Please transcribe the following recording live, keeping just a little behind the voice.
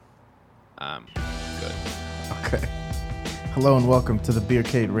Good. Okay. Hello and welcome to the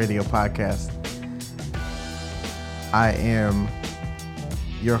Beercade Radio Podcast. I am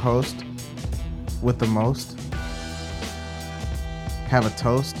your host with the most. Have a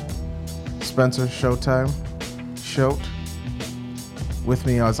toast. Spencer Showtime. Shote. With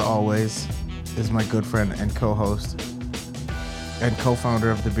me as always is my good friend and co-host and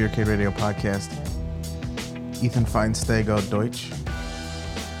co-founder of the Beercade Radio Podcast, Ethan Feinstego Deutsch.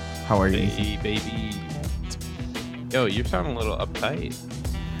 How are you, Ethan? Baby. Yo, you're sounding a little uptight.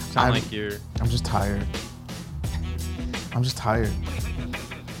 Sound like you're... I'm just tired. I'm tired.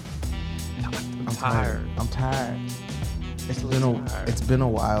 It's been a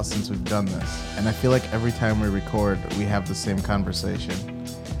while since we've done this, and I feel like every time we record, we have the same conversation.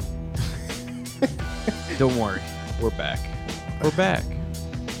 Don't worry, we're back.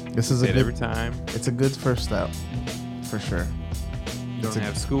 This is every time. It's a good first step, for sure. You don't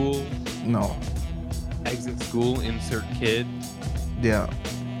have school. No. Exit school. Insert kid. Yeah.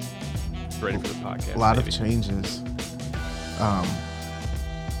 Ready for the podcast. A lot of changes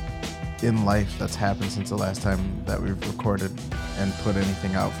in life that's happened since the last time that we've recorded and put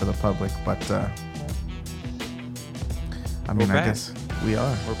anything out for the public, but I guess we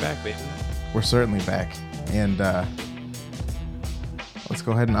are. We're back, baby. We're certainly back, and let's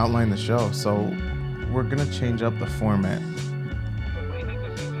go ahead and outline the show. So we're gonna change up the format.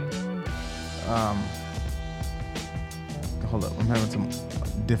 Hold up, I'm having some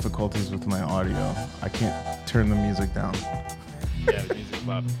difficulties with my audio. I can't turn the music down. Yeah, the music's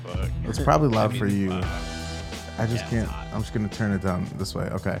loud as fuck. It's probably loud for you. Loud. I just can't. I'm just gonna turn it down this way.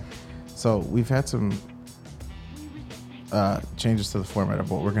 Okay. So we've had some changes to the format of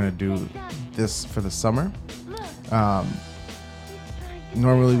what we're gonna do this for the summer.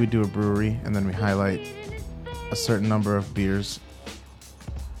 Normally we do a brewery and then we highlight a certain number of beers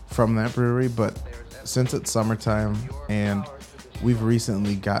from that brewery, but since it's summertime and we've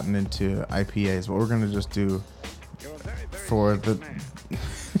recently gotten into IPAs, what we're gonna just do for the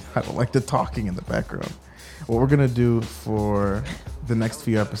I don't like the talking in the background. What we're gonna do for the next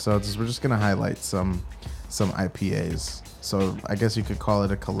few episodes is we're just gonna highlight some IPAs. So I guess you could call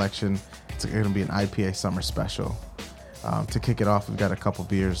it a collection. It's gonna be an IPA summer special. To kick it off, we've got a couple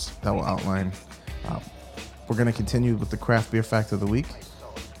beers that we'll outline. We're gonna continue with the craft beer fact of the week,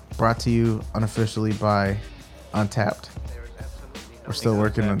 brought to you unofficially by Untapped. We're still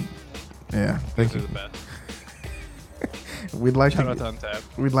working on. Yeah, thank you. We'd like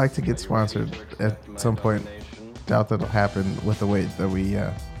We'd like to get sponsored at some point. Doubt that'll happen with the way that we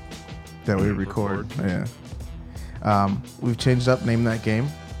record. Yeah. We've changed up Name That Game,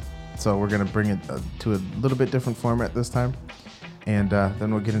 so we're gonna bring it to a little bit different format this time, and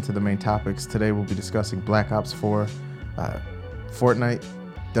then we'll get into the main topics. Today we'll be discussing Black Ops 4, Fortnite,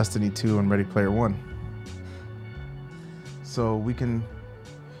 Destiny 2, and Ready Player One. So we can.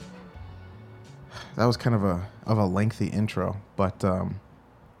 That was kind of a lengthy intro, but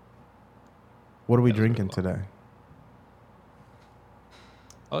what are we drinking today?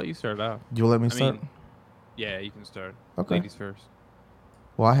 Oh, you start out. You let me start? Yeah, you can start. Okay. Ladies first.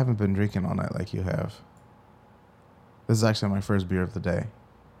 Well, I haven't been drinking all night like you have. This is actually my first beer of the day.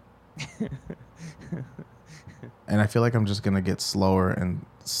 And I feel like I'm just going to get slower and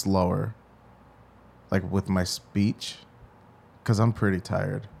slower, like with my speech, because I'm pretty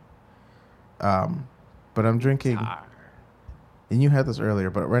tired. But I'm drinking, and you had this earlier,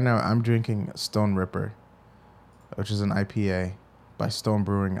 but right now I'm drinking Stone Ripper, which is an IPA by Stone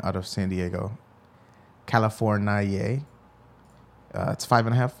Brewing out of San Diego, California. It's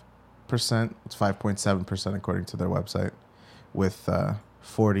 5.5%. It's 5.7% according to their website, with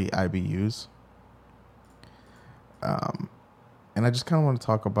 40 IBUs. And I just kind of want to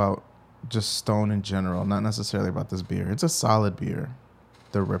talk about just Stone in general, not necessarily about this beer. It's a solid beer,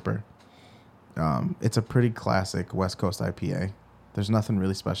 the Ripper. It's a pretty classic West Coast IPA. There's nothing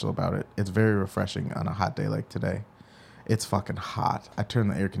really special about it. It's very refreshing on a hot day like today. It's fucking hot. I turned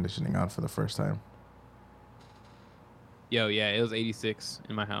the air conditioning on for the first time. Yo, yeah, it was 86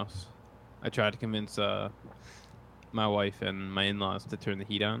 in my house. I tried to convince my wife and my in-laws to turn the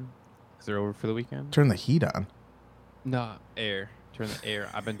heat on because they're over for the weekend. Turn the heat on? No, air. Turn the air.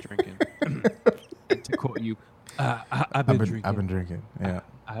 I've been drinking. To quote you, I've been drinking. Yeah.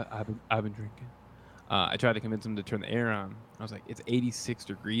 I've been drinking. I tried to convince them to turn the air on. I was like, it's 86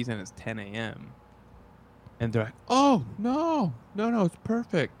 degrees and it's 10 a.m. And they're like, oh, no, it's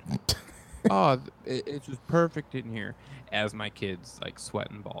perfect. It's just perfect in here. As my kids, like,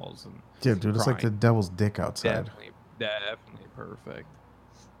 sweating balls. And yeah, dude, it's like the devil's dick outside. Definitely perfect.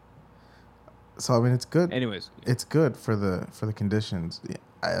 So, I mean, it's good. Anyways. It's good for the conditions. Yeah.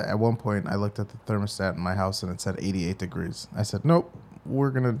 at one point I looked at the thermostat in my house and it said 88 degrees. I said, nope,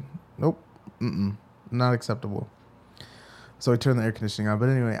 nope, not acceptable. So I turned the air conditioning on. But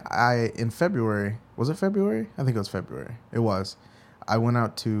anyway, in February, was it February? I think it was February. It was. I went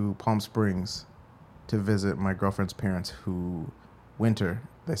out to Palm Springs to visit my girlfriend's parents who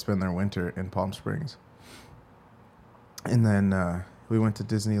they spend their winter in Palm Springs. And then we went to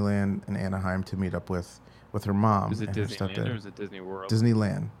Disneyland in Anaheim to meet up with her mom. Was it and her stepdad. Disneyland or was it Disney World?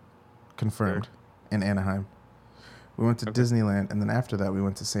 Disneyland, confirmed, in Anaheim. We went to Disneyland, and then after that, we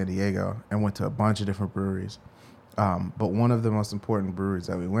went to San Diego and went to a bunch of different breweries. But one of the most important breweries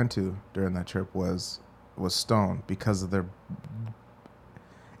that we went to during that trip was Stone, because of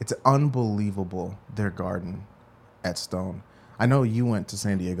it's unbelievable, their garden at Stone. I know you went to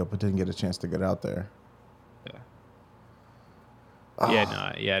San Diego but didn't get a chance to get out there. Yeah. I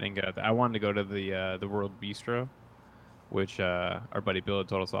didn't get out there. I wanted to go to the World Bistro, which our buddy Bill had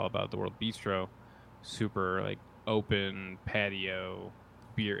told us all about. The World Bistro, super like open patio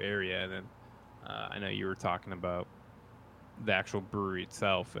beer area, and then I know you were talking about the actual brewery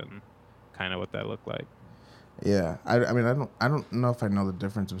itself and kind of what that looked like. Yeah, I mean I don't know if I know the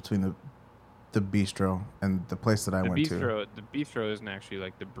difference between the bistro and the place that I went to. The bistro isn't actually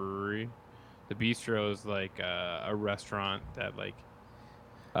like the brewery. The bistro is like a restaurant that like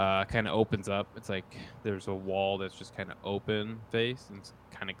kind of opens up. It's like there's a wall that's just kind of open face and it's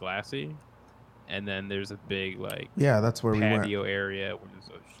kind of glassy, and then there's a big like that's where we went. Patio area.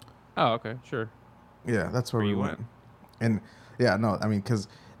 Oh, okay, sure. Yeah, that's where we went. And yeah, no, I mean, because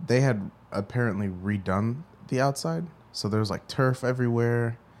they had apparently redone the outside, so there's like turf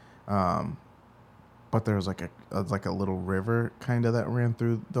everywhere, but there was like a little river kind of that ran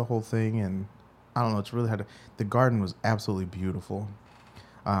through the whole thing, and I don't know, it's really the garden was absolutely beautiful.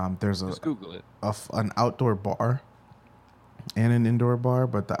 There's just Google it. An outdoor bar and an indoor bar,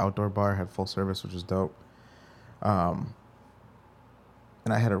 but the outdoor bar had full service, which was dope.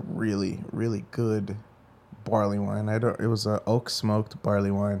 And I had a really, really good barley wine. It was a oak smoked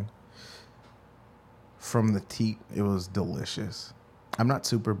barley wine from the teat. It was delicious. I'm not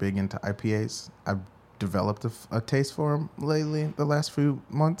super big into IPAs. I've developed a taste for them lately, the last few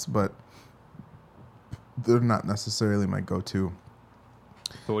months, but they're not necessarily my go-to.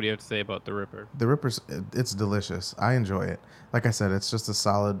 So what do you have to say about the Ripper? The Ripper's, it's delicious. I enjoy it. Like I said, it's just a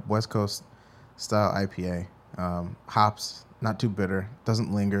solid West Coast style IPA. Hops, not too bitter,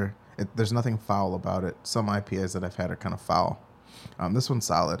 doesn't linger. There's nothing foul about it. Some IPAs that I've had are kind of foul. This one's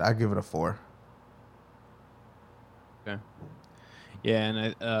solid. I give it a 4. Okay. Yeah,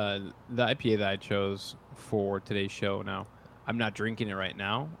 and the IPA that I chose for today's show, now I'm not drinking it right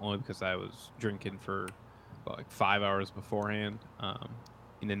now, only because I was drinking for about like 5 hours beforehand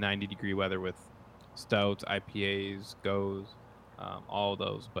in the 90-degree weather with stouts, IPAs, goes, all of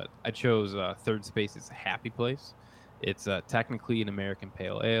those. But I chose Third Space's Happy Place. It's technically an American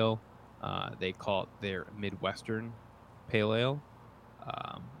Pale Ale. They call it their Midwestern Pale Ale.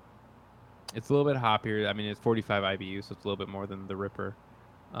 It's a little bit hoppier. I mean, it's 45 IBU, so it's a little bit more than the Ripper.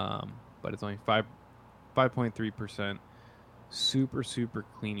 But it's only 5.3%. Super, super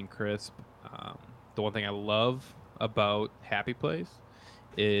clean and crisp. The one thing I love about Happy Place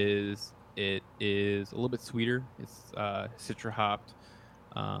is it is a little bit sweeter. It's citra hopped.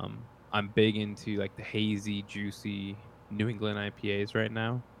 I'm big into like the hazy, juicy New England IPAs right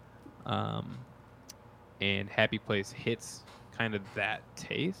now. And Happy Place hits kind of that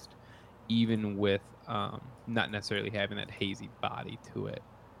taste, even with not necessarily having that hazy body to it.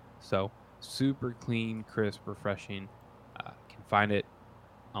 So super clean, crisp, refreshing. Can find it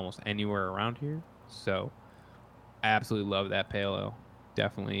almost anywhere around here. So absolutely love that pale ale.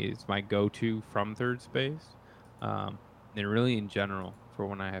 Definitely is my go-to from Third Space. And really in general for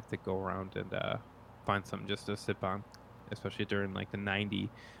when I have to go around and find something just to sip on, especially during like the 90.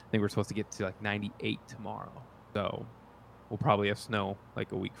 I think we're supposed to get to like 98 tomorrow. So we'll probably have snow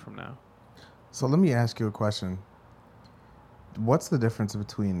like a week from now. So let me ask you a question. What's the difference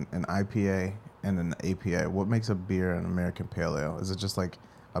between an IPA and an APA? What makes a beer an American Pale Ale? Is it just like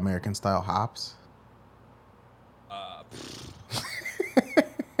American style hops?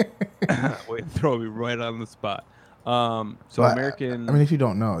 Wait, throw me right on the spot. So American. I mean, if you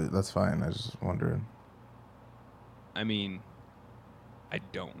don't know, that's fine. I was just wondering. I mean, I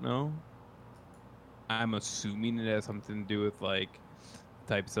don't know. I'm assuming it has something to do with like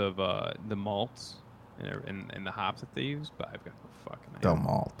types of the malts and the hops that they use, but I've got no fucking idea.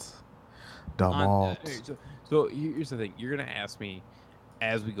 The malt. So here's the thing: you're gonna ask me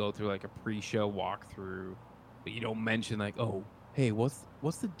as we go through like a pre-show walkthrough, but you don't mention like, oh, hey, what's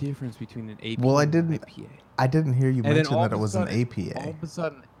the difference between an APA Well, and an IPA? I didn't hear you And then mention that it was an all APA.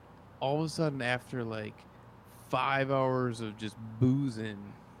 of a sudden, after like 5 hours of just boozing,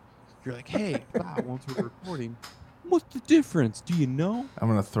 you're like, hey, Bob, once we're recording, what's the difference? Do you know? I'm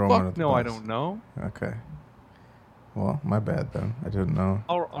gonna throw him under Fuck the no, bus. I don't know. Okay. Well, my bad then. I didn't know.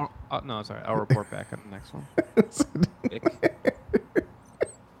 No, sorry. I'll report back on the next one.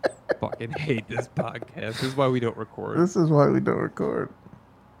 Fucking hate this podcast. This is why we don't record. This is why we don't record.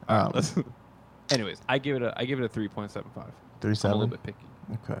 Anyways, I give it a 3.75. 3.7. I'm a little bit picky.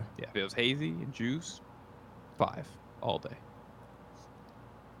 Okay. Yeah, if it was hazy and juice, 5 all day.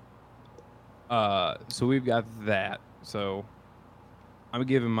 So we've got that. So I'm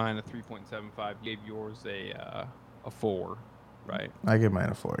giving mine a 3.75. You gave yours a 4, right? I give mine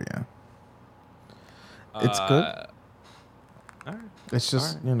a 4. Yeah. It's good. All right. It's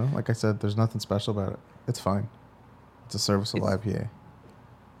just, right. you know, like I said, there's nothing special about it. It's fine. It's a serviceable IPA.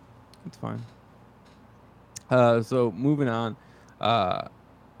 It's fine. So moving on, the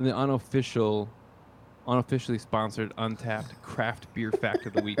unofficially sponsored Untapped Craft Beer Fact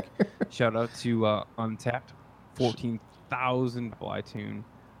of the Week. Shout out to Untapped, 14,000 iTunes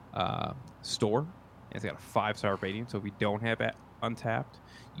store. It's got a 5-star rating. So if you don't have Untapped,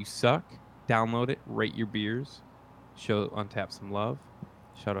 you suck. Download it. Rate your beers. Show Untapped some love.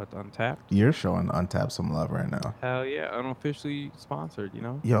 Shout out to Untapped. You're showing Untapped some love right now. Hell yeah, unofficially sponsored. You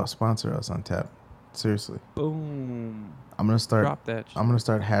know. Yo, sponsor us, Untapped. Seriously. Boom. I'm gonna start. Drop that shit. I'm gonna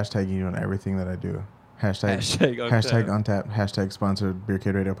start hashtagging you on everything that I do. Hashtag Untapped. Hashtag sponsored Beer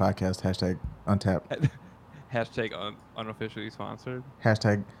Kid Radio podcast. Hashtag Untapped. Hashtag unofficially sponsored.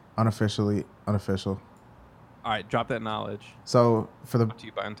 Hashtag unofficially unofficial. All right, drop that knowledge. So for the Brought to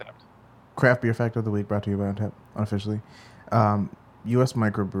you by Untapped. Craft Beer Fact of the Week, brought to you by Untapped, unofficially. U.S.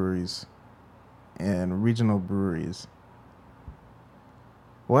 microbreweries and regional breweries.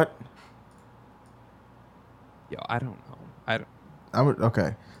 What? Yo, I don't know.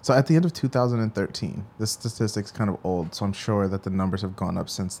 Okay. So at the end of 2013, this statistic's kind of old, so I'm sure that the numbers have gone up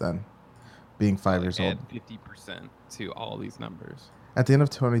since then, being 5 years old. Add 50% to all these numbers. At the end of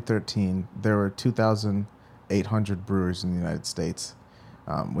 2013, there were 2,800 brewers in the United States,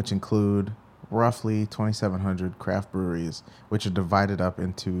 which include roughly 2,700 craft breweries, which are divided up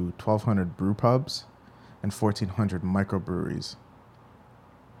into 1,200 brew pubs and 1,400 microbreweries.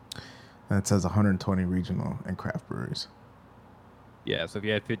 And it says 120 regional and craft breweries. Yeah, so if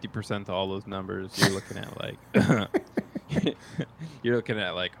you had 50% to all those numbers, you're looking at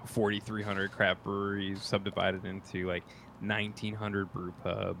like 4,300 craft breweries subdivided into like 1,900 brew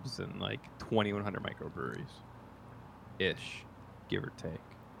pubs and like 2,100 microbreweries, ish, give or take.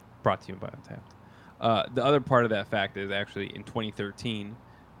 Brought to you by Untapped. The other part of that fact is actually in 2013,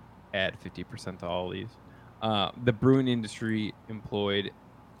 add 50% to all these. The brewing industry employed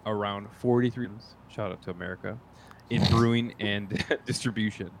around 43. Shout out to America. In brewing and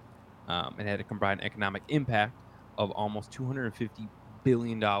distribution. It had a combined economic impact of almost $250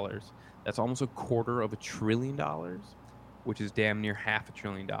 billion. That's almost $250 billion, which is damn near $500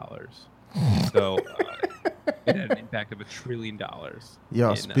 billion. So it had an impact of $1 trillion.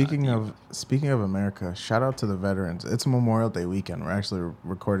 Yo, speaking of America, shout out to the veterans. It's Memorial Day weekend. We're actually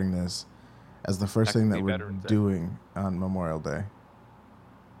recording this as the first thing that we're doing on Memorial Day.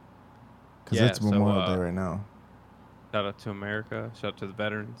 Because it's Memorial Day right now. Shout out to America. Shout out to the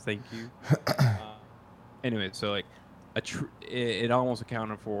veterans. Thank you. Anyway, so like it almost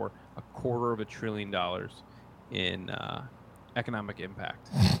accounted for $250 billion in economic impact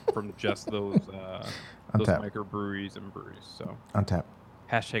from just those microbreweries and breweries. So Untapped.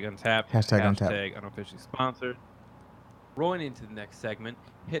 Hashtag Untapped. Hashtag Untapped. Unofficially sponsored. Rolling into the next segment.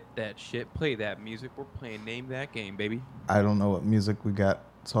 Hit that shit. Play that music. We're playing Name That Game, baby. I don't know what music we got,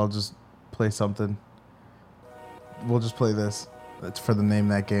 so I'll just play something. We'll just play this. It's for the Name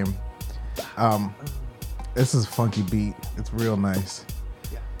That Game. This is a funky beat. It's real nice.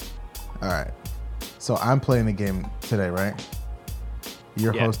 Yeah. All right. So I'm playing the game today, right?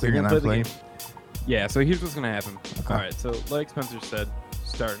 You're hosting and I'm playing? Yeah, so here's what's going to happen. Okay. All right, so like Spencer said,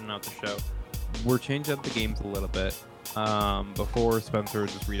 starting out the show, we're changing up the games a little bit. Before, Spencer would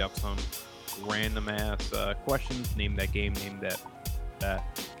just read up some random-ass questions, name that game, name that.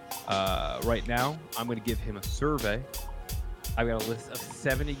 Right now, I'm going to give him a survey. I've got a list of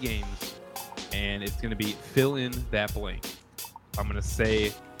 70 games, and it's going to be fill in that blank. I'm going to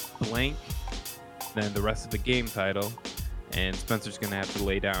say blank, then the rest of the game title, and Spencer's going to have to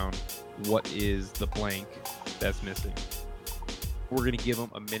lay down what is the blank that's missing. We're going to give him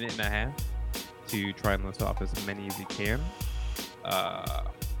a minute and a half to try and list off as many as he can. I'm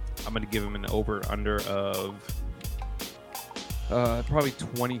going to give him an over-under of Probably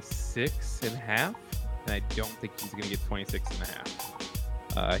 26 and a half. And I don't think he's going to get 26 and a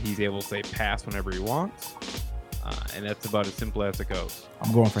half. He's able to say pass whenever he wants. And that's about as simple as it goes.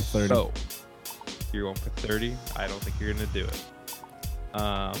 I'm going for 30. So, you're going for 30. I don't think you're going to do it.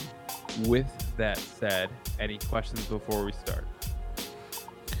 With that said, any questions before we start?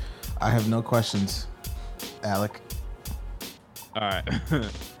 I have no questions, Alec. All right.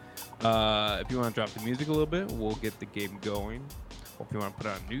 If you want to drop the music a little bit, we'll get the game going. Or if you want to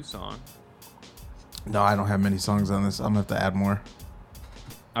put on a new song. No, I don't have many songs on this. I'm going to have to add more.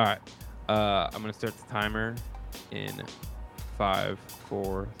 All right. I'm going to start the timer in 5,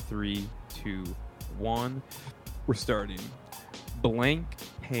 4, 3, 2, 1. We're starting. Blank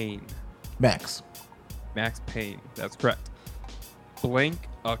Payne. Max. Max Payne. That's correct. Blank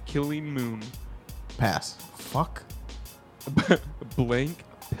A Killing Moon. Pass. Fuck. Blank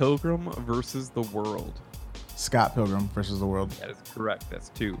Pilgrim versus the World. Scott Pilgrim versus the World. That is correct. That's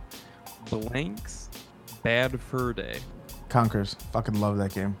 2. Blank's Bad Fur Day. Conkers. Fucking love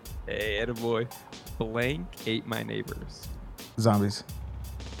that game. Hey, attaboy. Blank Ate My Neighbors. Zombies.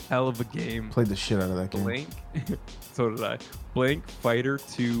 Hell of a game. Played the shit out of that game. Blank. So did I. Blank Fighter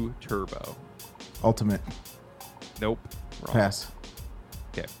 2 Turbo. Ultimate. Nope. Wrong. Pass.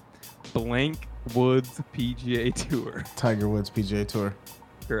 Okay. Blank Woods PGA Tour. Tiger Woods PGA Tour.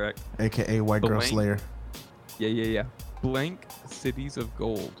 Correct. AKA White Girl Blank. Slayer. Yeah. Blank Cities of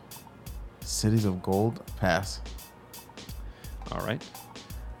Gold. Cities of Gold. Pass. All right.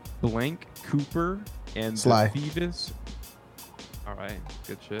 Blank Cooper and Sly. the Thieves. All right.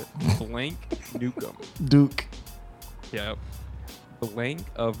 Good shit. Blank Nukem. Duke. Yep. Blank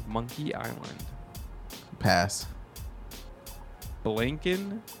of Monkey Island. Pass.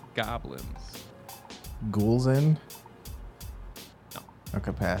 Blankin Goblins. Ghouls in. No.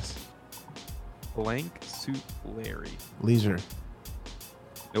 Okay, pass. Blank Suit Larry. Leisure.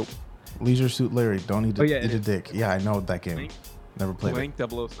 Nope. Leisure Suit Larry. Don't eat, yeah, eat it a is. dick. Yeah, I know that game. Blank, Never played Blank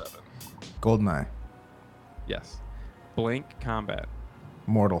 007. it. Goldeneye. Yes. Blank Combat.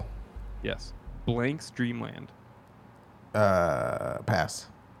 Mortal. Yes. Blank Streamland. Pass.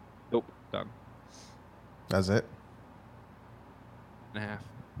 Nope. Done. That's it. And a half.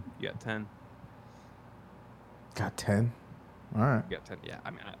 You got 10. Got 10. All right. You got 10. Yeah.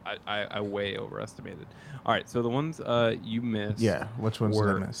 I mean, I way overestimated. All right. So the ones you missed. Yeah. Which ones did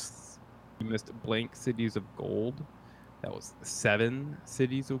I were- miss? You missed Blank Cities of Gold. That was 7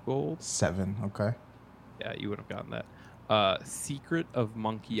 Cities of Gold. 7. Okay. Yeah, you would have gotten that. Secret of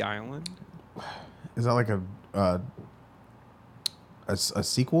Monkey Island. Is that like a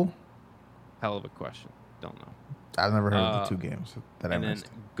sequel? Hell of a question. Don't know. I've never heard of the 2 games that I And then missed.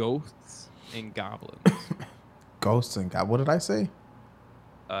 Ghosts and Goblins. Ghosts and God. What did I say?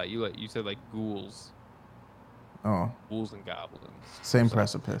 You said like ghouls, Oh, ghouls and goblins. same So,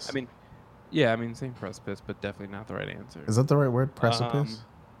 precipice. I mean, yeah, same precipice, but definitely not the right answer. Is that the right word? Precipice?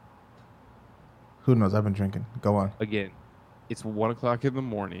 Who knows? I've been drinking. Go on. Again, it's 1 o'clock in the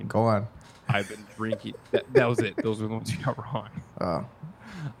morning. Go on. I've been drinking. That was it. Those were the ones you got wrong. Oh,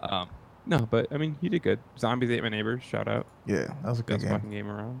 No, but I mean, you did good. Zombies Ate My Neighbors. Shout out. yeah. That was a good Best game. fucking game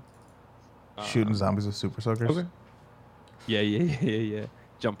around. Shooting zombies with super soakers. Okay. Yeah.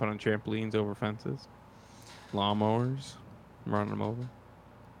 Jumping on trampolines over fences. Lawnmowers. Running them over.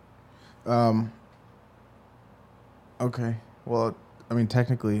 Okay. Well, I mean,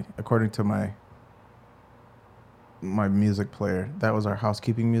 technically, according to my music player, that was our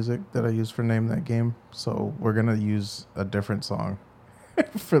housekeeping music that I used for name that game. So we're gonna use a different song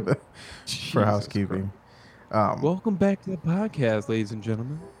for Jesus housekeeping. Welcome back to the podcast, ladies and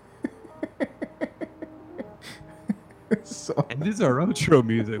gentlemen. So And this is our outro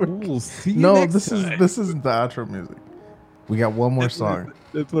music. We'll see you no, next this time. is the outro music. We got one more That's what I- song.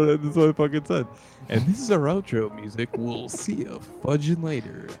 That's what I fucking said. And this is our outro music. We'll see you fudging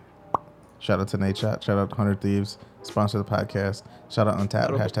later. Shout out to Nate Shot. Shout out to 100 Thieves. Sponsor the podcast. Shout out Untap.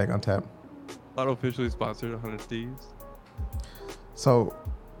 Auto- Hashtag Untap. Not officially sponsored 100 Thieves. So,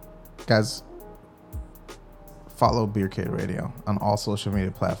 guys, follow Beercade Radio on all social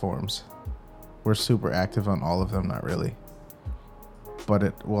media platforms. We're super active on all of them, not really. But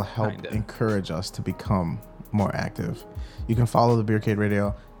it will help Kinda. encourage us to become more active. You can follow the Beercade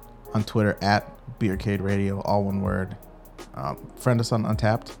Radio on Twitter at Beercade Radio, all one word. Friend us on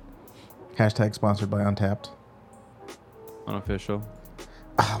Untapped. Hashtag sponsored by Untapped. Unofficial.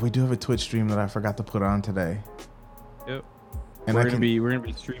 We do have a Twitch stream that I forgot to put on today. Yep. And we're gonna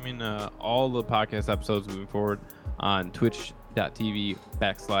be streaming all the podcast episodes moving forward on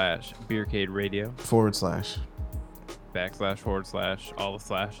twitch.tv/Beercade Radio / // all the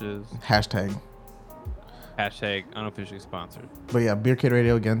slashes hashtag Hashtag unofficially sponsored. But yeah, Beercade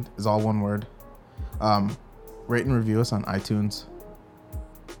Radio again is all one word. Rate and review us on iTunes.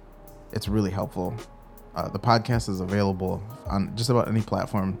 It's really helpful. The podcast is available on just about any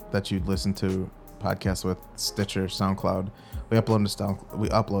platform that you'd listen to podcasts with. Stitcher, SoundCloud. We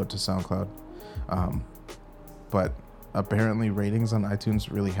upload to SoundCloud. But apparently ratings on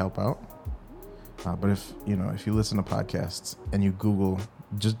iTunes really help out. But if you listen to podcasts and you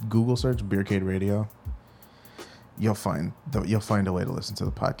just Google search Beercade Radio, you'll find a way to listen to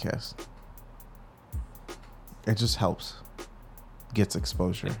the podcast. It just helps. Gets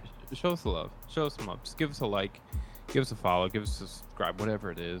exposure. Show us the love. Show us some love. Just give us a like. Give us a follow. Give us a subscribe.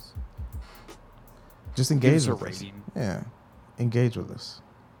 Whatever it is. Just engage give us with a us. rating. Yeah. Engage with us.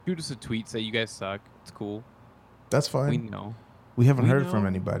 Shoot us a tweet. Say you guys suck. It's cool. That's fine. We know. We haven't heard from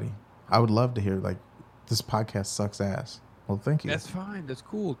anybody. I would love to hear, like, this podcast sucks ass. Well, thank you. That's fine. That's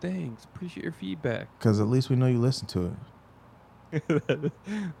cool. Thanks. Appreciate your feedback. Because at least we know you listen to it.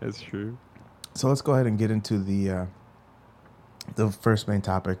 That's true. So let's go ahead and get into the first main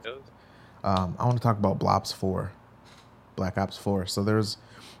topic. I want to talk about Black Ops 4. So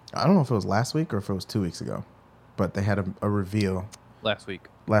I don't know if it was last week or if it was 2 weeks ago, but they had a reveal. Last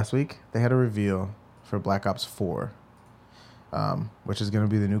week They had a reveal for Black Ops 4, which is going to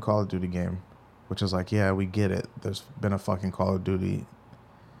be the new Call of Duty game, which is like, yeah, we get it. There's been a fucking Call of Duty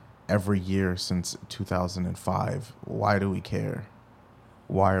every year since 2005. Why do we care?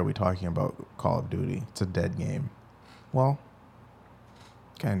 Why are we talking about Call of Duty? It's a dead game. Well,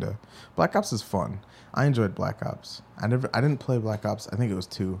 kind of. Black Ops is fun. I enjoyed Black Ops. I didn't play Black Ops. I think it was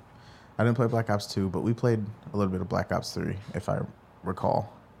 2. I didn't play Black Ops 2, but we played a little bit of Black Ops 3, if I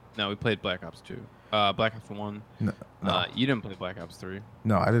recall. No, we played Black Ops 2. Black Ops 1. No. You didn't play Black Ops 3.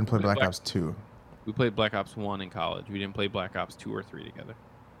 No, I didn't play Black Ops 2. We played Black Ops 1 in college. We didn't play Black Ops 2 or 3 together.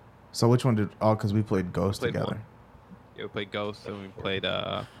 So which one did... Oh, because we played Ghost together. 1. Yeah, we played Ghost and we played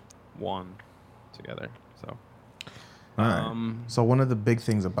 1 together. So... All right. So one of the big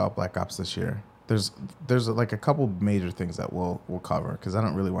things about Black Ops this year, there's like a couple major things that we'll cover, because I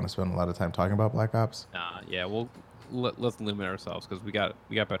don't really want to spend a lot of time talking about Black Ops. Yeah, let's limit ourselves because we got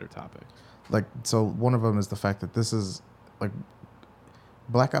better topics. Like, so one of them is the fact that this is like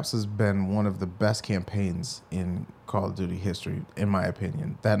Black Ops has been one of the best campaigns in Call of Duty history, in my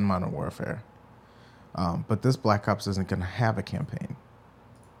opinion. That and Modern Warfare. But this Black Ops isn't going to have a campaign.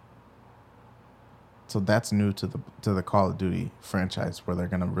 So that's new to the Call of Duty franchise, where they're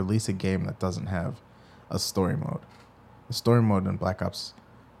going to release a game that doesn't have a story mode. The story mode in Black Ops,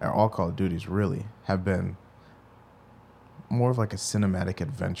 or all Call of Duties really, have been more of like a cinematic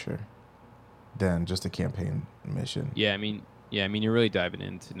adventure than just a campaign mission. Yeah, I mean, you're really diving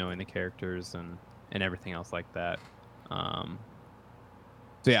into knowing the characters and everything else like that. So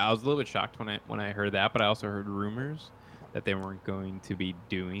yeah, I was a little bit shocked when I heard that, but I also heard rumors that they weren't going to be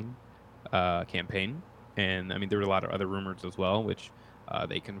doing campaign, and I mean there were a lot of other rumors as well, which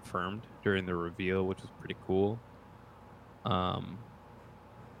they confirmed during the reveal, which was pretty cool. But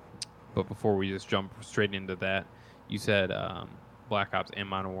before we just jump straight into that, you said Black Ops and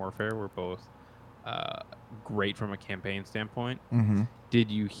Modern Warfare were both great from a campaign standpoint. Mm-hmm. Did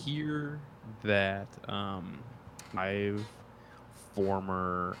you hear that 5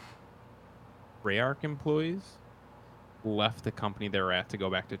 former Treyarch employees left the company they were at to go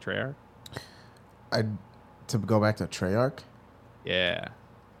back to Treyarch? To go back to Treyarch? Yeah.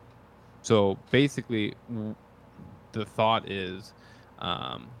 So basically, the thought is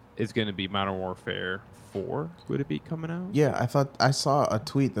it's going to be Modern Warfare 4. Would it be coming out? Yeah, I saw a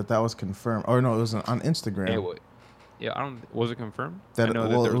tweet that was confirmed. Or no, it was on Instagram. Yeah, I don't. Was it confirmed? That, I know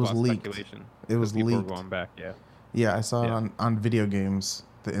well, that there it was was leaked. speculation. It was people leaked. Were going back. Yeah. Yeah, I saw it on Video Games,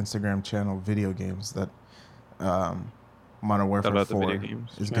 the Instagram channel Video Games, that Modern Warfare 4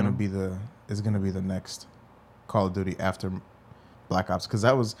 is going to be the next Call of Duty after Black Ops, because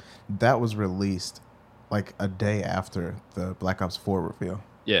that was released like a day after the Black Ops 4 reveal.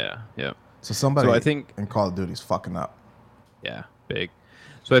 Yeah. So somebody I think in Call of Duty is fucking up. Yeah, big.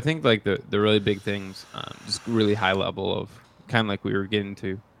 So I think like the really big things, just really high level of kind of like we were getting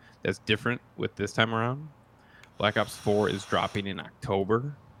to, that's different with this time around. Black Ops 4 is dropping in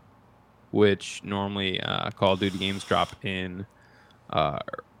October, which normally Call of Duty games drop in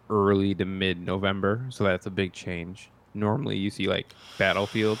early to mid-November, so that's a big change. Normally you see like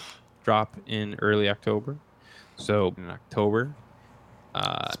Battlefield drop in early October. So in October,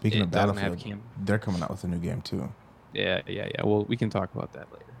 speaking of Battlefield, they're coming out with a new game too. Yeah. Well, we can talk about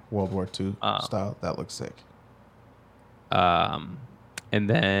that later. World War II style. That looks sick. And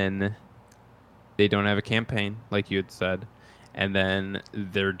then they don't have a campaign, like you had said. And then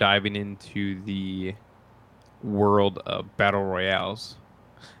they're diving into the world of battle royales,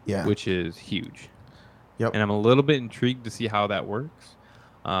 Yeah. which is huge. Yep. And I'm a little bit intrigued to see how that works.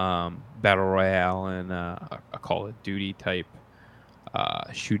 Battle royale and a Call of Duty type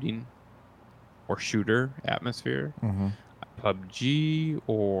shooting or shooter atmosphere, Hmm. PUBG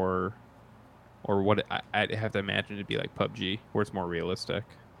or what I'd have to imagine it'd be like PUBG, where it's more realistic.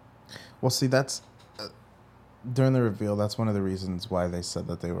 Well, see, that's during the reveal. That's one of the reasons why they said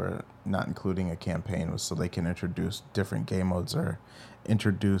that they were not including a campaign, was so they can introduce different game modes or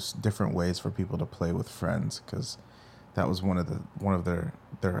introduce different ways for people to play with friends. Because that was one of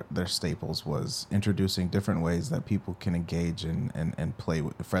their staples, was introducing different ways that people can engage and play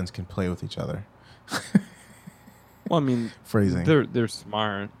with friends, can play with each other. Well, I mean, Phrasing. they're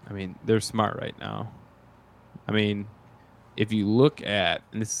smart. I mean, they're smart right now. I mean, if you look at,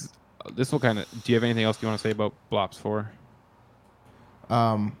 and this will kind of. Do you have anything else you want to say about Blops 4?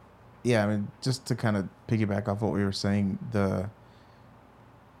 Yeah, I mean, just to kind of piggyback off what we were saying,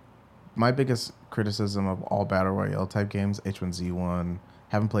 my biggest criticism of all battle royale type games, H1Z1,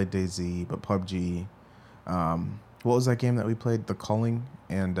 haven't played DayZ, but PUBG. What was that game that we played? The Calling,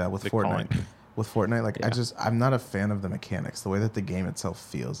 and with The Fortnite. Calling. With Fortnite, like Yeah. I'm not a fan of the mechanics, the way that the game itself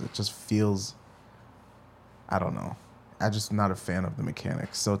feels. It just feels, I don't know. I'm just not a fan of the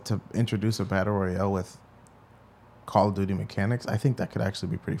mechanics. So to introduce a battle royale with Call of Duty mechanics, I think that could actually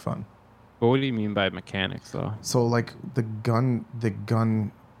be pretty fun. But what do you mean by mechanics, though? So like the gun.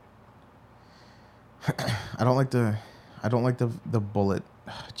 I don't like the bullet.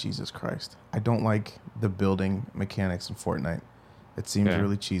 Jesus Christ. I don't like the building mechanics in Fortnite. It seems Okay.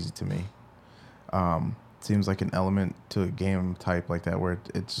 really cheesy to me. Seems like an element to a game type like that where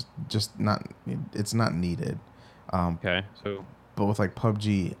it's just not, it's not needed. Okay. So But with like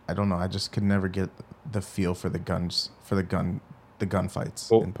PUBG, I don't know. I just could never get the feel for the guns, for the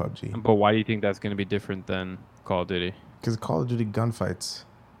gunfights Well, in PUBG. but why do you think that's going to be different than Call of Duty? Because Call of Duty gunfights,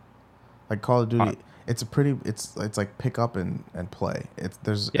 like Call of Uh, Duty, it's like pick up and play. Yeah,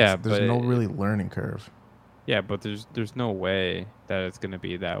 There's but no really learning curve. there's no way that it's going to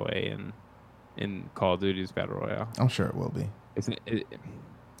be that way in Call of Duty's Battle Royale. I'm sure it will be.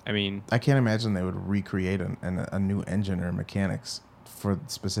 I mean, I can't imagine they would recreate a new engine or mechanics for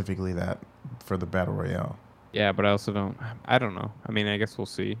specifically that, for the battle royale. yeah, but I don't know. I mean, I guess we'll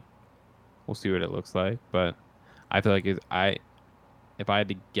see. We'll see what it looks like, but I feel like if I had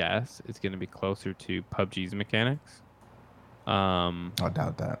to guess, it's going to be closer to PUBG's mechanics I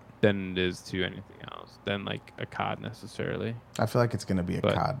doubt that. than it is to anything else, than like a COD necessarily. I feel like it's going to be a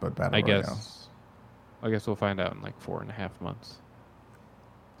But COD, but battle I royale. guess we'll find out in like 4.5 months.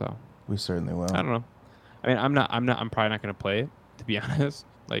 So We certainly will. I don't know. I mean, I'm probably not going to play it, to be honest.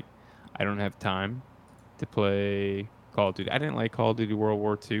 Like, I don't have time to play Call of Duty. I didn't like Call of Duty World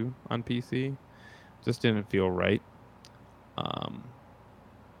War II on PC. Just didn't feel right. Um,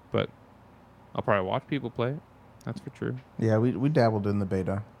 but I'll probably watch people play it. That's for true. Yeah, we dabbled in the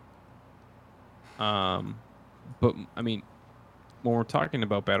beta. But I mean, when we're talking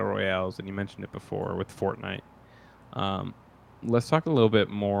about battle royales, and you mentioned it before with Fortnite, let's talk a little bit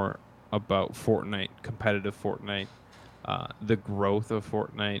more about Fortnite, competitive Fortnite, the growth of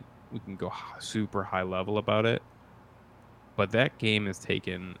Fortnite. We can go super high level about it, but that game has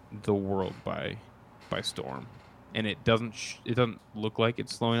taken the world by storm, and it doesn't look like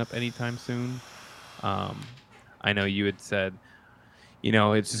it's slowing up anytime soon. I know you had said,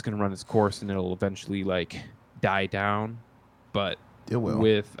 it's just going to run its course and it'll eventually like die down, but It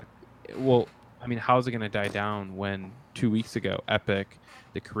will. well, I mean, how's it going to die down when 2 weeks ago, Epic,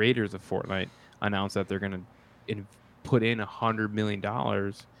 the creators of Fortnite, announced that they're going to put in $100 million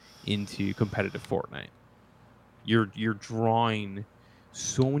into competitive Fortnite? You're drawing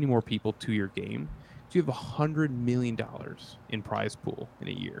so many more people to your game. So you have $100 million in prize pool in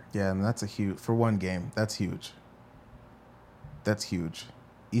a year. Yeah, and that's a huge, for one game. That's huge. That's huge.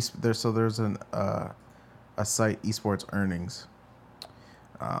 There's a site, Esports Earnings,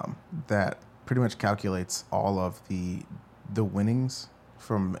 that pretty much calculates all of the winnings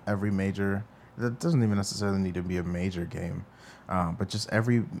from every major. That doesn't even necessarily need to be a major game, but just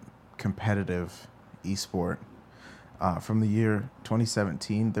every competitive esport. From the year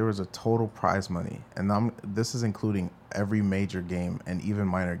 2017, there was a total prize money, and this is including every major game and even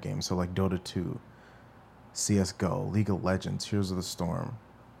minor games. So like Dota 2, CS:GO, League of Legends, Heroes of the Storm,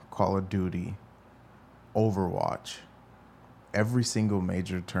 Call of Duty, Overwatch, every single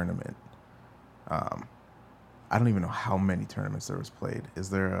major tournament. I don't even know how many tournaments there was played. Is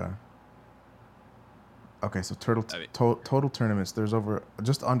there a... Okay, so total tournaments, there's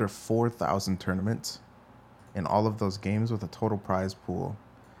just under 4,000 tournaments in all of those games with a total prize pool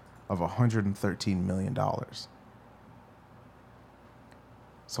of $113 million.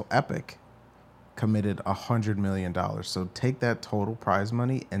 So Epic committed $100 million. So take that total prize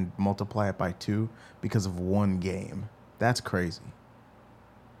money and multiply it by 2 because of one game. That's crazy.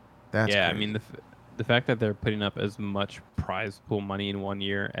 That's Yeah, I crazy. mean the fact that they're putting up as much prize pool money in 1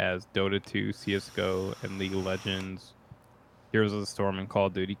 year as Dota 2, CS:GO, and League of Legends, Heroes of the Storm, and Call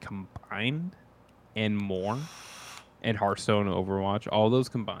of Duty combined, and more, and Hearthstone and Overwatch, all those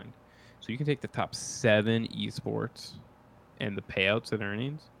combined. So you can take the top 7 esports and the payouts and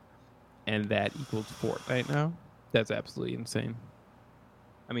earnings, and that equals Fortnite now. That's absolutely insane.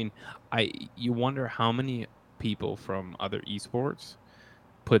 I mean, you wonder how many people from other esports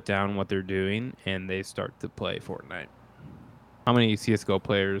put down what they're doing and they start to play Fortnite. How many CS:GO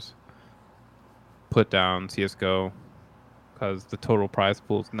players put down CS:GO because the total prize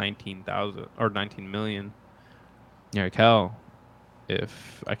pool is 19,000 or 19 million? You're like, hell,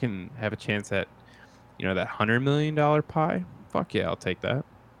 if I can have a chance at, that $100 million pie, fuck yeah, I'll take that.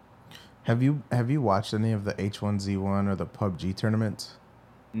 Have you watched any of the H1Z1 or the PUBG tournaments?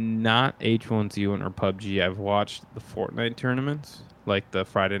 Not H1Z1 or PUBG. I've watched the Fortnite tournaments, like the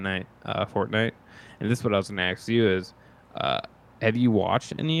Friday night Fortnite. And this is what I was going to ask you is, uh, have you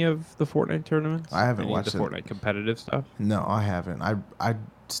watched any of the Fortnite tournaments? I haven't Any watched of the it. Fortnite competitive stuff? No, I haven't. I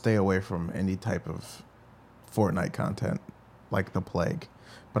stay away from any type of Fortnite content like the plague.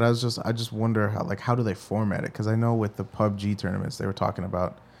 But I just wonder how do they format it? Because I know with the PUBG tournaments they were talking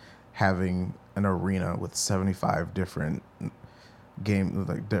about having an arena with 75 different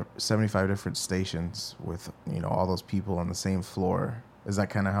 75 different stations with all those people on the same floor. Is that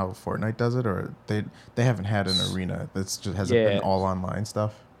kind of how Fortnite does it, or they haven't had an arena? That's just has it been Yeah. all online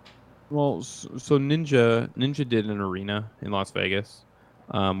stuff? Well, so Ninja did an arena in Las Vegas,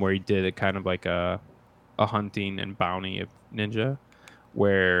 where he did a kind of like a hunting and bounty of Ninja,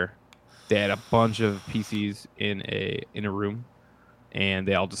 where they had a bunch of PCs in a room, and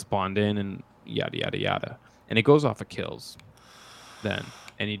they all just spawned in and yada yada yada, and it goes off of kills then,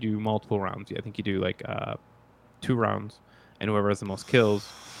 and you do multiple rounds. I think you do like 2 rounds, and whoever has the most kills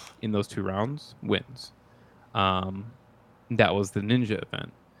in those 2 rounds wins. um that was the Ninja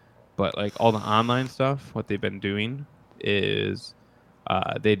event. But like all the online stuff, what they've been doing is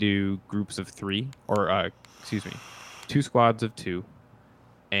they do groups of 3, or excuse me, 2 squads of 2,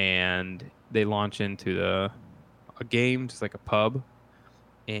 and they launch into a game, just like a pub,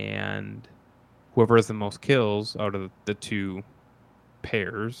 and whoever has the most kills out of the 2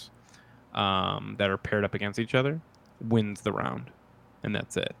 pairs that are paired up against each other wins the round, and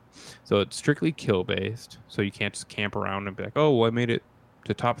that's it. So it's strictly kill based. So you can't just camp around and be like, oh, well, I made it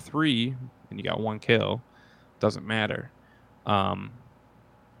to top 3 and you got 1 kill. Doesn't matter. Um,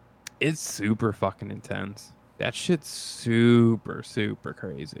 it's super fucking intense. That shit's super super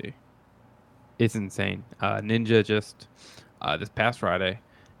crazy. It's insane. Ninja just this past Friday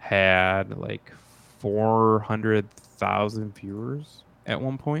had like 400,000 viewers at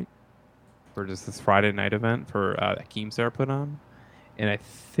one point for just this Friday night event for that Keemstar put on. And I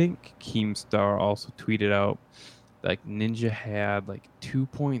think Keemstar also tweeted out like Ninja had like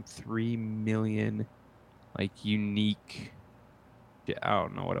 2.3 million like unique, I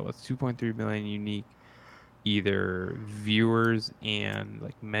don't know what it was, 2.3 million unique either viewers and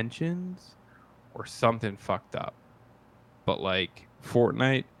like mentions or something fucked up. But like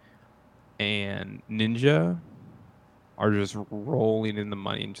Fortnite and Ninja are just rolling in the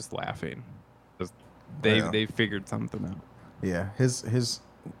money and just laughing. They figured something out. Yeah, his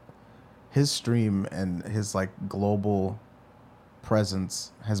stream and his like global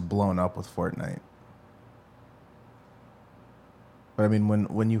presence has blown up with Fortnite. But I mean,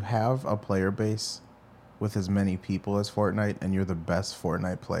 when you have a player base with as many people as Fortnite and you're the best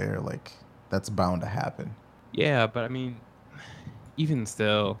Fortnite player, like that's bound to happen. Yeah, but I mean, even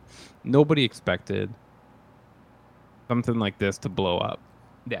still, nobody expected something like this to blow up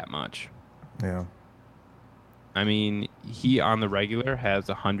that much. Yeah. I mean, he on the regular has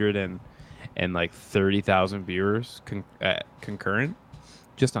 130,000 viewers concurrent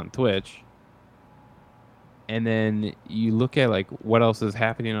just on Twitch. And then you look at like what else is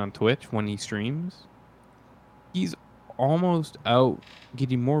happening on Twitch when he streams. He's almost out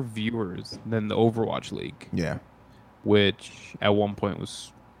getting more viewers than the Overwatch League. Yeah. Which at one point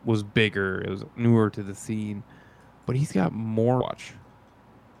was bigger. It was newer to the scene, but he's got more watch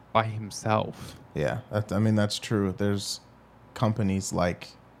by himself. Yeah, that's true. There's companies like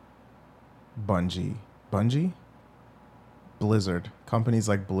Blizzard, companies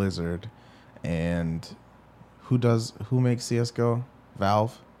like Blizzard, and who makes CS:GO?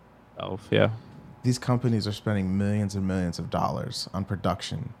 Valve. Yeah. These companies are spending millions and millions of dollars on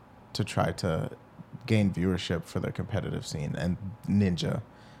production to try to gain viewership for their competitive scene, and Ninja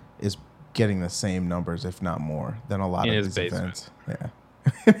is getting the same numbers, if not more, than a lot In of his these basement. events. Yeah.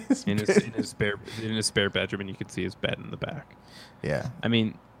 In his spare bedroom, and you can see his bed in the back. Yeah. I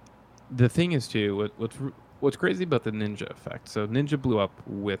mean, the thing is too, what's crazy about the Ninja effect. So Ninja blew up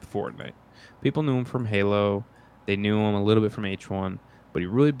with Fortnite. People knew him from Halo. They knew him a little bit from H1, but he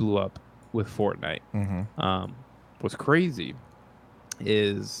really blew up with Fortnite. What's crazy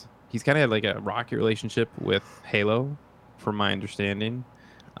is he's kind of had like a rocky relationship with Halo, from my understanding,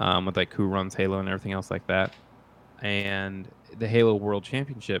 with like who runs Halo and everything else like that. And the Halo World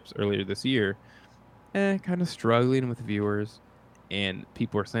Championships earlier this year, kind of struggling with viewers, and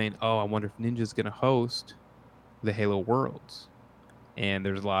people are saying, "Oh, I wonder if Ninja's gonna host the Halo Worlds." And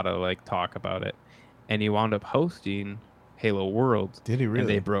there's a lot of like talk about it, and he wound up hosting Halo Worlds. Did he And they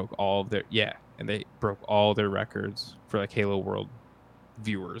really? broke all of their and they broke all their records for like Halo World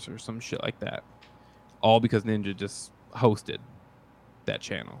viewers or some shit like that, all because Ninja just hosted that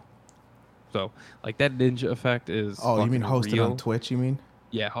channel. So like that Ninja effect is Oh, you mean fucking hosted real. on Twitch, you mean?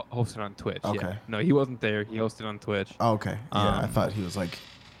 Yeah, hosted on Twitch. Okay. Yeah, no, he wasn't there. He hosted on Twitch. Oh, okay. Yeah, I Um, thought he was like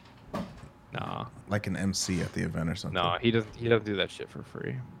Nah, an MC at the event or something. no, he doesn't. He doesn't do that shit for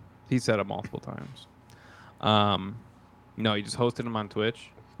free. He said it multiple times. Um, no, he just hosted him on Twitch,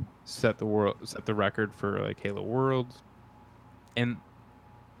 set the record for like Halo Worlds, and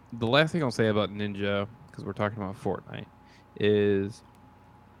the last thing I'll say about Ninja, because we're talking about Fortnite, is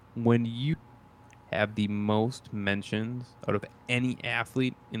when you have the most mentions out of any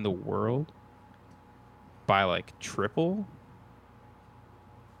athlete in the world by like triple,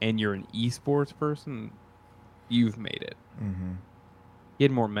 and you're an esports person, you've made it. He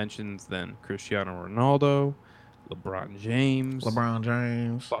had more mentions than Cristiano Ronaldo, LeBron James,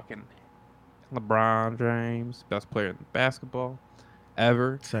 fucking LeBron James, best player in basketball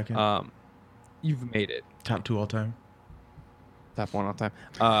ever. Second. You've made it. Top 2 all time. Top one all time.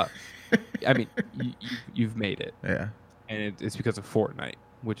 I mean, you've made it, Yeah. and it's because of Fortnite,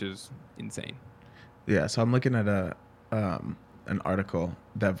 which is insane. Yeah, so I'm looking at an article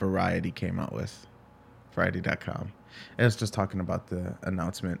that Variety came out with, Variety.com. And it's just talking about the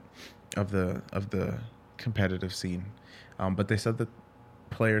announcement of the competitive scene. But they said that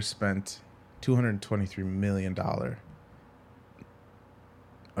players spent $223 million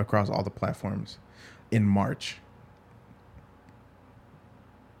across all the platforms in March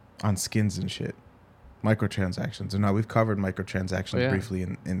on skins and shit. Microtransactions. And now we've covered microtransactions briefly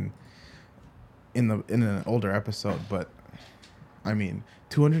in an older episode, but I mean,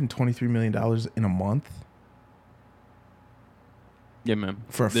 $223 million in a month Yeah, man.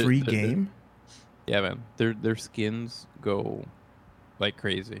 for a free game? Yeah, man. Their skins go like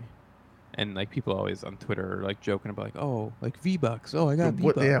crazy. And like people always on Twitter are like joking about like, oh, like V-Bucks. Oh, I got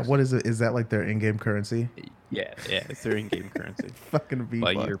V-Bucks. What is it? Is that like their in-game currency? Yeah, it's their in-game currency. Fucking V-Bucks.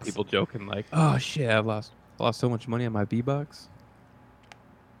 Like you hear people joking like, oh shit, I lost so much money on my V-Bucks.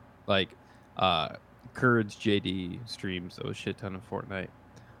 Like, Courage JD streams a shit ton of Fortnite.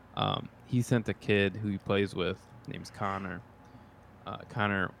 He sent a kid who he plays with, name's Connor.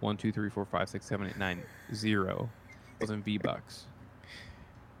 Connor 123456789 was in V-Bucks.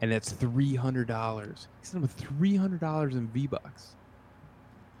 And that's $300. He sent him $300 in V-Bucks.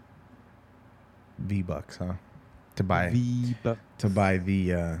 V-Bucks, huh? To buy V-Bucks. to buy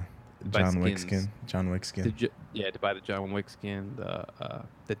the John Wick skins. skin. John Wick skin. To buy the John Wick skin,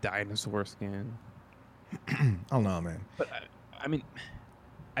 the dinosaur skin. I don't know, man. But I mean,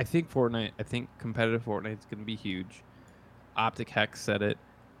 I think competitive Fortnite is going to be huge. Optic Hex said it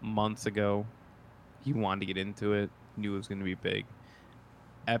months ago. He wanted to get into it, knew it was going to be big.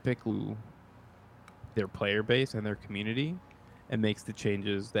 Epic blew their player base and their community and makes the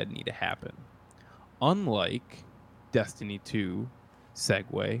changes that need to happen. Unlike Destiny 2,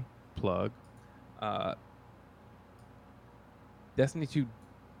 segue, plug, Destiny 2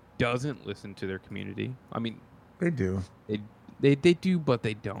 doesn't listen to their community. I mean, They do. they do, but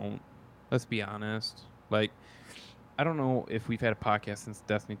they don't. Let's be honest. Like, I don't know if we've had a podcast since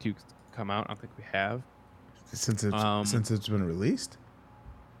Destiny 2 come out. I don't think we have. Since it's been released?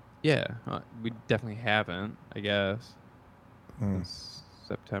 Yeah, we definitely haven't, I guess. Hmm.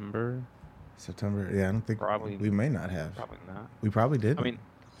 September? Yeah, I don't think Probably. we may not have. Probably not. We probably did. I mean,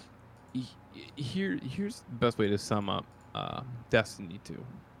 here's the best way to sum up Destiny 2.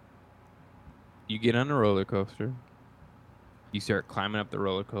 You get on a roller coaster. You start climbing up the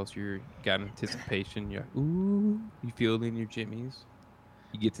roller coaster. You got anticipation. You're like, ooh, you feel it in your jimmies.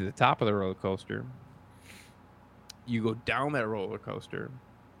 You get to the top of the roller coaster. You go down that roller coaster.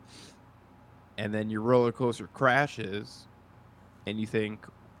 And then your roller coaster crashes. And you think,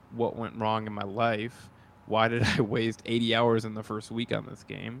 what went wrong in my life? why did I waste 80 hours in the first week on this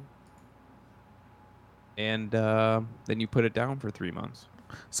game? And then you put it down for 3 months.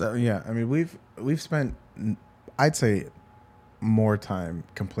 So yeah, I mean we've spent, I'd say, more time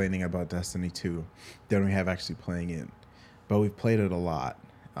complaining about Destiny 2 than we have actually playing it, but we've played it a lot.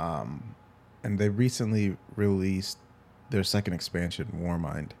 And they recently released their second expansion,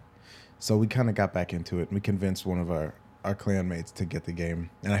 Warmind. So we kind of got back into it. And we convinced one of our clan mates to get the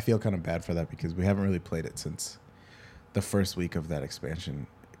game, and I feel kind of bad for that because we haven't really played it since the first week of that expansion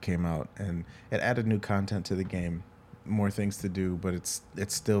came out, and it added new content to the game, more things to do, but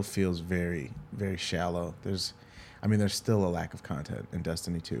it still feels very, very shallow. There's still a lack of content in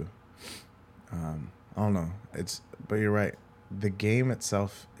Destiny 2. I don't know. But you're right. The game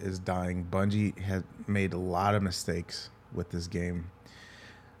itself is dying. Bungie has made a lot of mistakes with this game.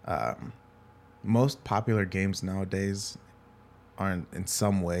 Most popular games nowadays are in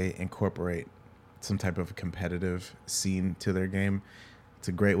some way incorporate some type of competitive scene to their game. It's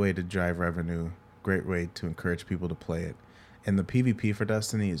a great way to drive revenue, great way to encourage people to play it. And the PvP for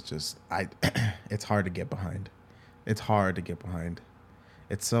Destiny is just it's hard to get behind. It's hard to get behind.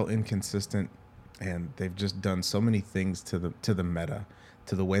 It's so inconsistent, and they've just done so many things to the meta,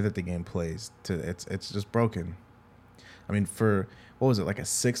 to the way that the game plays. It's just broken. I mean, for what was it, like a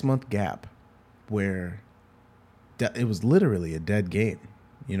 6-month gap where it was literally a dead game.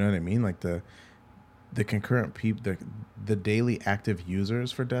 You know what I mean? Like the concurrent the daily active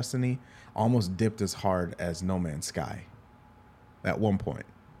users for Destiny almost dipped as hard as No Man's Sky at one point.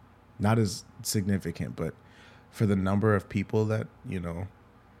 Not as significant, but for the number of people that,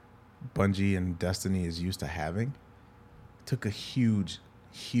 Bungie and Destiny is used to having, took a huge,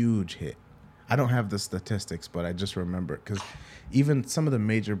 huge hit. I don't have the statistics, but I just remember because even some of the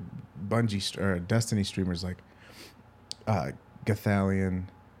major Bungie or Destiny streamers like Gathalion,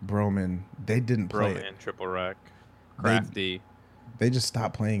 Broman, they didn't play it. Triple Wreck, Crafty. They just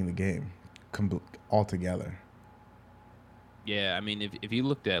stopped playing the game altogether. Yeah, I mean, if you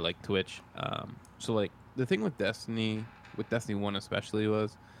looked at like Twitch, so like the thing with Destiny 1 especially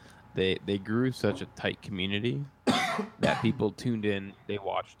was they grew such a tight community that people tuned in, they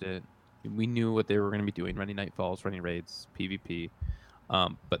watched it. We knew what they were going to be doing, running Nightfalls, running raids, PvP.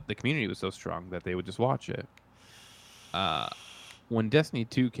 But the community was so strong that they would just watch it. When Destiny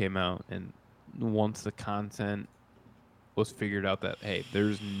 2 came out, and once the content was figured out that, hey,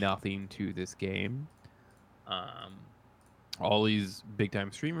 there's nothing to this game, all these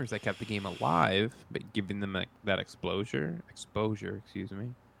big-time streamers that kept the game alive, but giving them that exposure,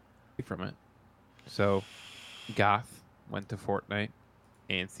 from it. So Goth went to Fortnite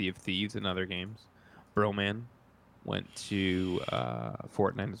and Sea of Thieves and other games. Broman went to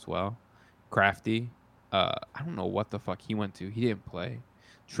Fortnite as well. Crafty, I don't know what the fuck he went to. He didn't play.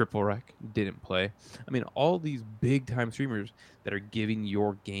 Triple Wreck didn't play. I mean, all these big time streamers that are giving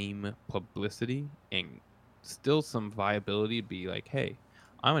your game publicity and still some viability to be like, hey,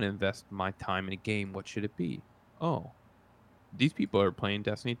 I'm going to invest my time in a game. What should it be? Oh, these people are playing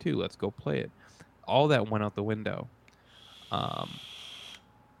Destiny 2. Let's go play it. All that went out the window.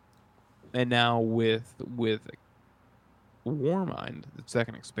 And now with Warmind, the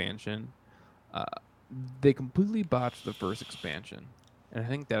second expansion, they completely botched the first expansion. And I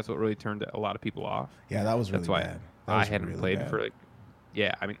think that's what really turned a lot of people off. Yeah, that was really bad. I hadn't played for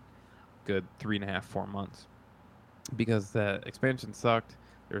good 3.5, 4 months. Because the expansion sucked.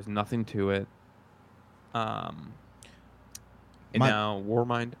 There was nothing to it. Now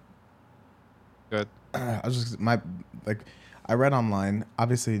Warmind. Good. I read online.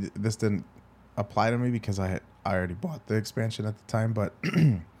 Obviously, this didn't apply to me because I already bought the expansion at the time. But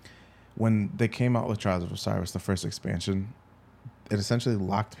when they came out with Trials of Osiris, the first expansion, it essentially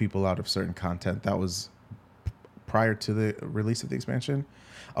locked people out of certain content that was prior to the release of the expansion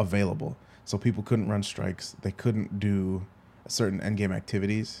available. So people couldn't run strikes. They couldn't do certain endgame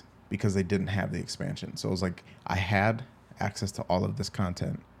activities because they didn't have the expansion. So it was like I had access to all of this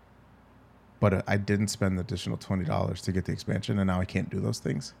content, but I didn't spend the additional $20 to get the expansion, and now I can't do those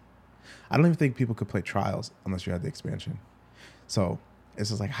things. I don't even think people could play Trials unless you had the expansion. So it's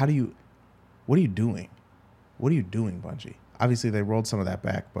just like, what are you doing? What are you doing, Bungie? Obviously, they rolled some of that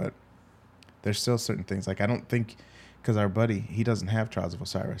back, but there's still certain things. Like, I don't think, because our buddy, he doesn't have Trials of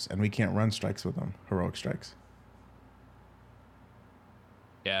Osiris, and we can't run strikes with him, heroic strikes.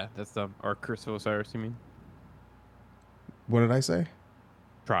 Yeah, that's dumb. Or Curse of Osiris, you mean? What did I say?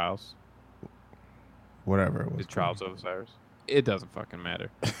 Trials. Whatever it was. The Trials of Osiris. It doesn't fucking matter.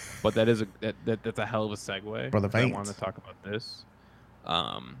 But that's a hell of a segue. Brother Veins. I wanted to talk about this.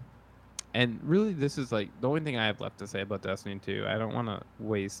 And really, this is like the only thing I have left to say about Destiny 2. I don't want to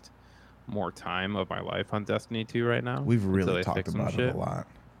waste more time of my life on Destiny 2 right now. We've until really they talked fix some about it shit. a lot.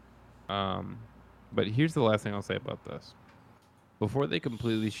 But here's the last thing I'll say about this. Before they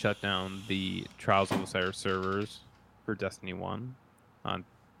completely shut down the Trials of Osiris servers for Destiny 1 on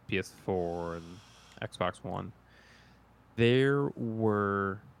PS4 and Xbox One, there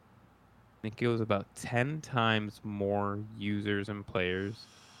were, I think it was about 10 times more users and players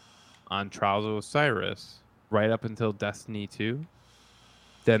on Trials of Osiris right up until Destiny 2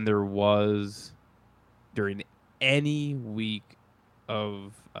 than there was during any week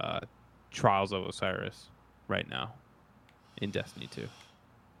of Trials of Osiris right now in Destiny 2.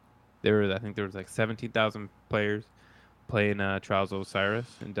 I think there was like 17,000 players playing Trials of Osiris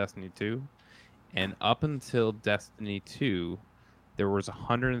in Destiny 2, and up until Destiny 2, there was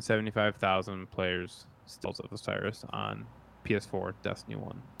 175,000 players still of Osiris on PS4 Destiny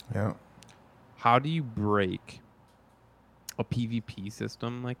 1. Yeah. How do you break a PvP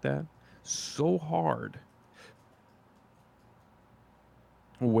system like that so hard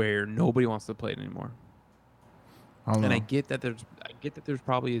where nobody wants to play it anymore? I don't know. And I get that there's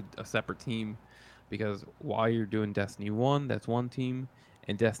probably a separate team, because while you're doing Destiny 1, that's one team,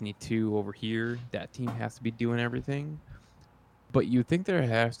 and Destiny 2 over here, that team has to be doing everything. But you think there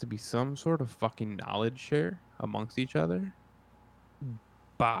has to be some sort of fucking knowledge share amongst each other?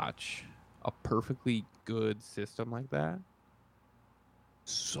 Botch a perfectly good system like that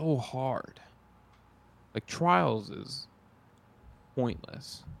so hard. Like Trials is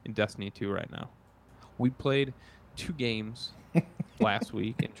pointless in Destiny 2 right now. We played 2 games last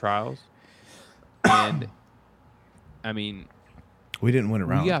week in Trials, and I mean, We didn't win a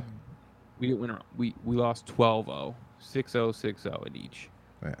round. we didn't win a round. We lost 12-0, 6-0, 6-0 in each.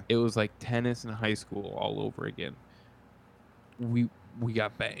 Yeah. It was like tennis in high school all over again. We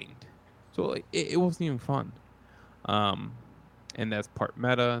got banged. So like, it wasn't even fun. And that's part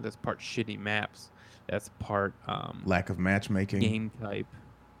meta, that's part shitty maps, that's part Lack of matchmaking. game type.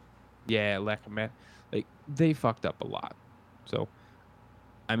 Yeah, lack of match. Like they fucked up a lot. So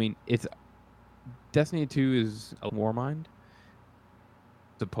I mean, it's Destiny 2 is a Warmind.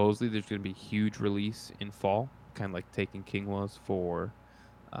 Supposedly there's going to be a huge release in fall, kind of like Taken King was for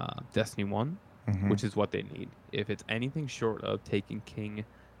Destiny 1, which is what they need. If it's anything short of Taken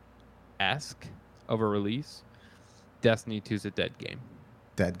King-esque of a release, Destiny 2 is a dead game.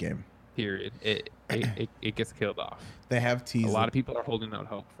 Dead game. Period. It gets killed off. They have teased. A lot of people are holding out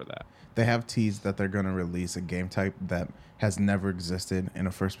hope for that. They have teased that they're going to release a game type that has never existed in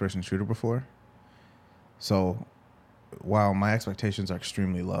a first-person shooter before. So, while my expectations are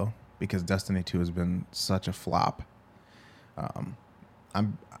extremely low because Destiny 2 has been such a flop, I'm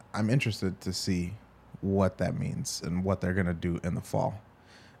interested to see what that means and what they're going to do in the fall.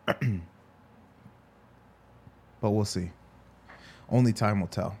 But we'll see. Only time will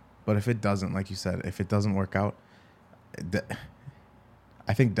tell. But if it doesn't, like you said, if it doesn't work out,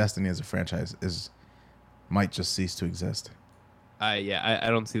 I think Destiny as a franchise might just cease to exist. I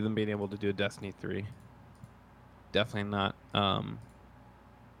don't see them being able to do a Destiny 3. Definitely not.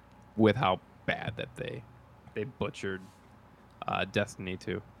 With how bad that they butchered Destiny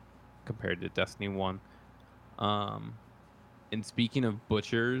 2 compared to Destiny 1. And speaking of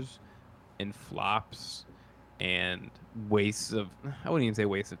butchers and flops and wastes of, I wouldn't even say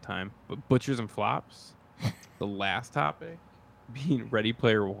waste of time, but butchers and flops, the last topic being Ready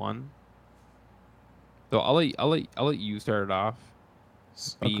Player One. So I'll let you start it off,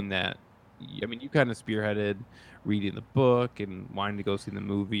 being that, I mean, you kind of spearheaded reading the book and wanting to go see the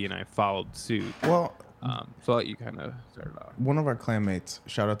movie, and I followed suit. Well, so I'll let you kind of start it off. One of our clanmates,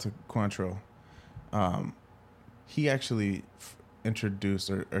 shout out to Cointreau, he actually introduced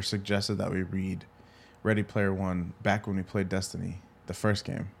or suggested that we read Ready Player One back when we played Destiny, the first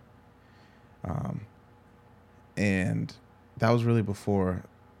game. And that was really before,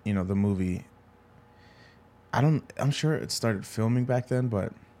 the movie. I'm sure it started filming back then,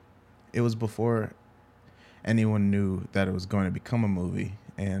 but it was before anyone knew that it was going to become a movie.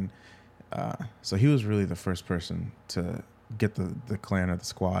 And so he was really the first person to get the clan or the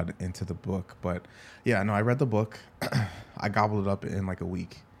squad into the book. But yeah, no, I read the book. I gobbled it up in like a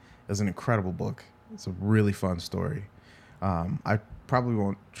week. It was an incredible book. It's a really fun story. I probably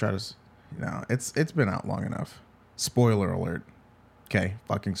won't try to, it's been out long enough. Spoiler alert. Okay,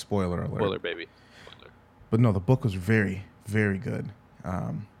 fucking spoiler alert. Spoiler, baby. Spoiler. But no, the book was very, very good.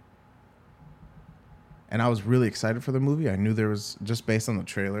 And I was really excited for the movie. I knew there was, just based on the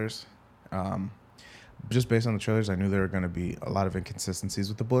trailers, I knew there were going to be a lot of inconsistencies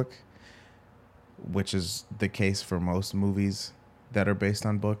with the book, which is the case for most movies that are based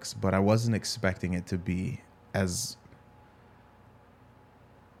on books. But I wasn't expecting it to be as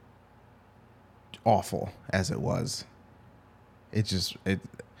awful as it was.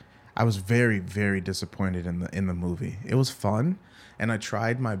 I was very, very disappointed in the movie. It was fun, and I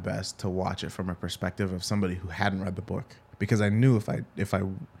tried my best to watch it from a perspective of somebody who hadn't read the book, because I knew if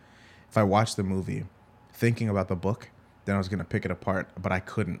I watched the movie thinking about the book, then I was gonna pick it apart. But I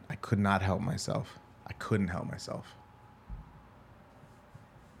couldn't. I could not help myself. I couldn't help myself.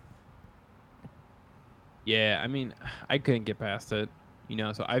 Yeah, I mean, I couldn't get past it, you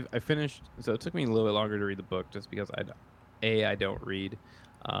know. So I finished. So it took me a little bit longer to read the book just because I don't read.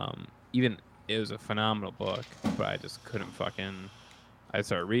 Even it was a phenomenal book, but I just couldn't fucking. I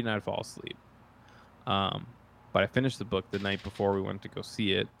started reading, I'd fall asleep. Um, but I finished the book the night before we went to go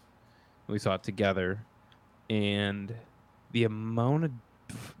see it. We saw it together, and the amount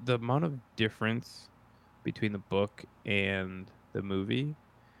of difference between the book and the movie,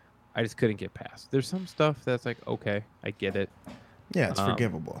 I just couldn't get past. There's some stuff that's like, okay, I get it. Yeah, it's Um,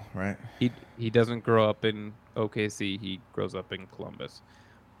 forgivable, right? he doesn't grow up in OKC. He grows up in Columbus.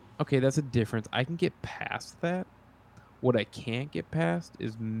 Okay, that's a difference. I can get past that. What I can't get past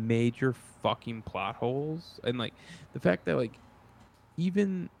is major fucking plot holes, and like the fact that like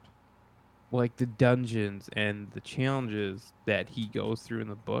even like the dungeons and the challenges that he goes through in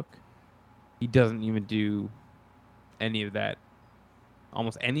the book, he doesn't even do any of that,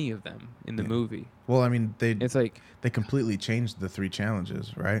 almost any of them in the Yeah. movie. Well, I mean, It's like, they completely changed the 3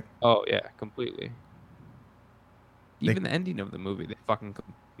 challenges, right? oh yeah, completely. They, Even the ending of the movie, they fucking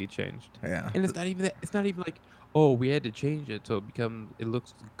completely changed. yeah. And it's not even that. It's not even like, oh, we had to change it so it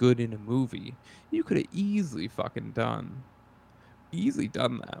looks good in a movie. You could have easily done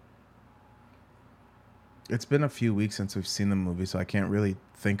that. It's been a few weeks since we've seen the movie, so I can't really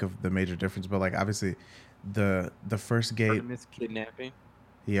think of the major difference. But like, obviously, the first gate. Artemis kidnapping.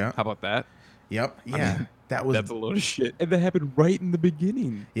 Yeah. How about that? Yep. I Yeah. mean, That was. that's a load of shit, and that happened right in the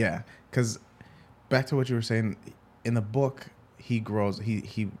beginning. Yeah. Because back to what you were saying, in the book, he grows.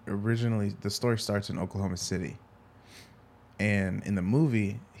 He originally, the story starts in Oklahoma City, and in the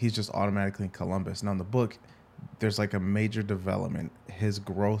movie, he's just automatically in Columbus. Now in the book, there's like a major development. His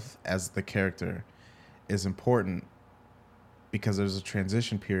growth as the character is important because there's a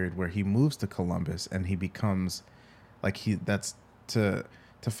transition period where he moves to Columbus and he becomes like that's to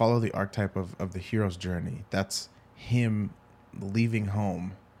follow the archetype of the hero's journey. That's him leaving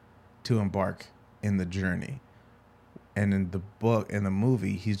home to embark in the journey. And in the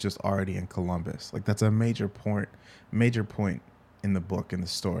movie, he's just already in Columbus. Like that's a major point in the book, in the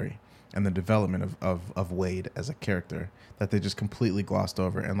story, and the development of Wade as a character that they just completely glossed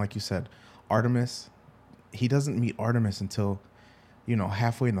over. And like you said, Artemis, he doesn't meet Artemis until,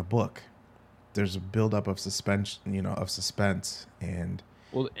 halfway in the book. There's a buildup of suspense, and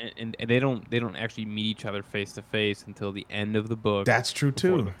Well, and they don't actually meet each other face to face until the end of the book. that's true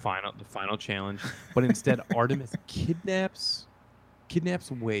before too. the final challenge. But instead, Artemis kidnaps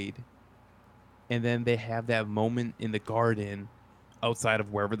Wade, and then they have that moment in the garden outside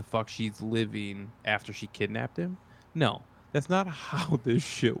of wherever the fuck she's living after she kidnapped him. No, that's not how this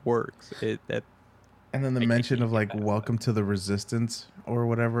shit works. And then the I mention can't of get like past welcome to the resistance or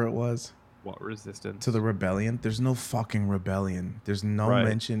whatever it was. What resistance? To the rebellion. There's no fucking rebellion. There's no Right.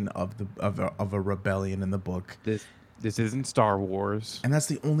 mention of a rebellion in the book. This isn't Star Wars. And that's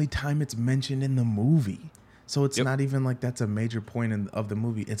the only time it's mentioned in the movie. So it's Yep. not even like that's a major point of the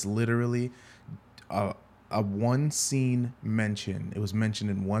movie. It's literally a one scene mention. It was mentioned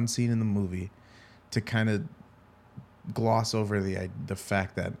in one scene in the movie to kind of gloss over the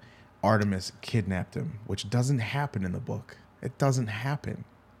fact that Artemis kidnapped him, which doesn't happen in the book. It doesn't happen.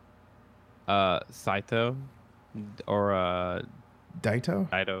 Saito or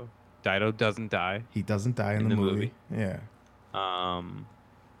Daito? Daito doesn't die. He doesn't die in the movie. Yeah.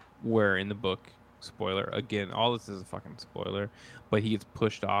 Where in the book, spoiler again, all this is a fucking spoiler, but he gets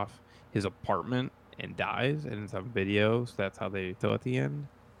pushed off his apartment and dies, and it's on video, so that's how they tell at the end.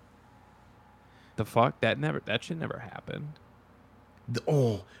 The fuck, that shit never happened.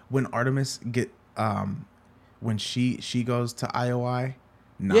 When Artemis when she goes to IOI,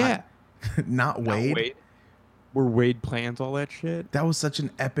 Yeah. not Wade. Where Wade plans all that shit. That was such an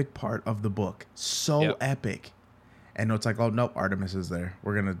epic part of the book. So Yep. epic. And it's like, oh no, Artemis is there.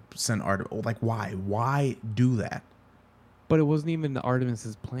 We're gonna send Artemis. Oh, like why? Why do that? But it wasn't even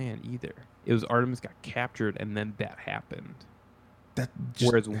Artemis's plan either. It was Artemis got captured, and then that happened. That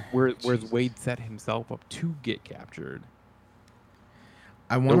just, Whereas Wade set himself up to get captured.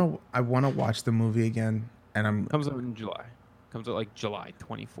 I wanna watch the movie again, and I'm Comes out in July. Comes out like July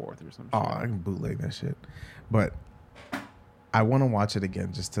 24th or something. oh I can bootleg that shit, but I want to watch it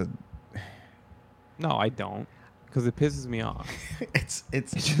again just to. No, I don't. because it pisses me off. It's It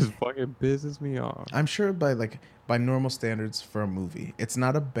just fucking pisses me off. I'm sure by normal standards for a movie, it's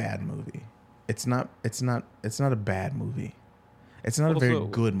not a bad movie. It's not a bad movie. It's not a very Also-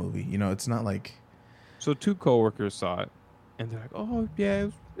 good movie. You know, it's not like So 2 coworkers saw it, and they're like, "Oh yeah,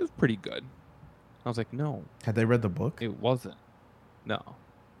 it was pretty good." I was like, "No, had they read the book? it wasn't. No."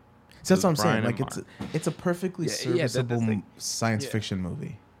 So that's was what I'm saying. Brian and Like it's a perfectly Yeah, yeah, that's serviceable like- science yeah. fiction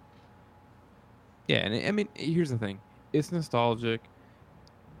movie. Yeah, and I mean, here's the thing: it's nostalgic.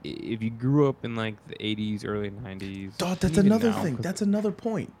 If you grew up in like the '80s, early '90s, Dog, that's even another now, thing. 'cause That's another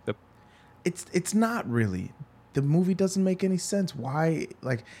point. the- It's not really. The movie doesn't make any sense. Why?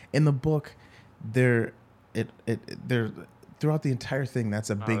 Like in the book, they're throughout the entire thing. That's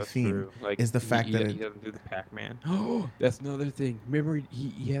a Oh, big that's theme. true. Like, is the fact he that he doesn't do the Pac-Man. Oh, that's another thing. Remember,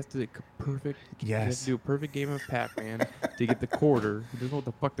 he has to He has Yes. to do a perfect game of Pac-Man to get the quarter. He doesn't know what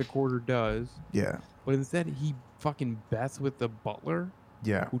the fuck the quarter does. Yeah. But instead, he fucking bets with the butler,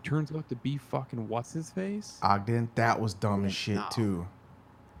 Yeah. who turns out to be fucking what's his face. Ogden, that was dumb as shit No. too.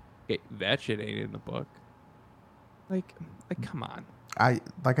 Okay, that shit ain't in the book. Like, come on.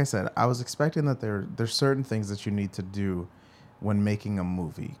 Like I said, I was expecting that there's certain things that you need to do when making a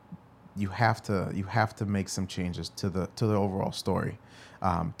movie. You have to make some changes to the overall story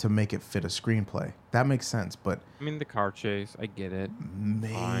to make it fit a screenplay. That makes sense, but I mean, the car chase, I get it.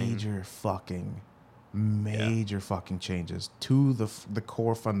 major fucking changes to the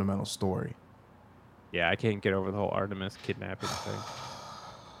core fundamental story. Yeah, I can't get over the whole Artemis kidnapping thing.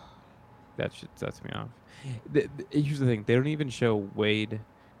 That shit sets me off. Here's the thing: they don't even show Wade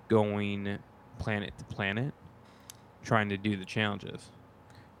going planet to planet, trying to do the challenges.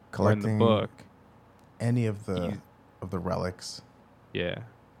 Or in the Collecting book, any of the he's- relics. yeah.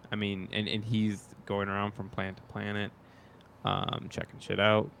 I mean, and he's going around from planet to planet, checking shit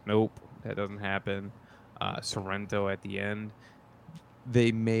out. Nope, that doesn't happen. Sorrento at the end,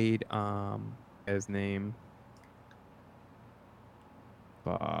 they made his name.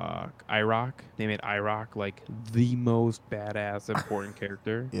 Fuck, IROC. They made IROC like the most badass important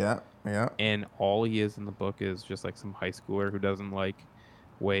character, Yeah, yeah. and all he is in the book is just like some high schooler who doesn't like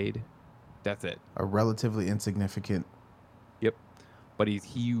Wade. That's it. A relatively insignificant. Yep. But he's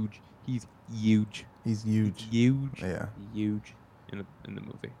huge. He's huge. He's huge. Huge. Yeah. Huge in the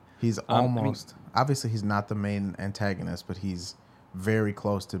movie. He's I mean- almost obviously he's not the main antagonist, but he's very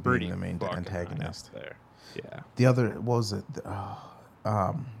close to being Pretty the main fucking high up antagonist. there. Yeah. The other what was it?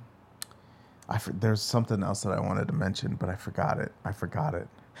 There's something else that I wanted to mention, but I forgot it.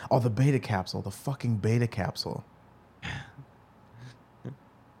 Oh, the beta capsule, the fucking beta capsule. They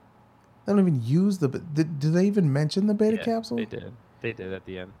don't even use the. Did they even mention the beta Yeah, capsule? They did. They did at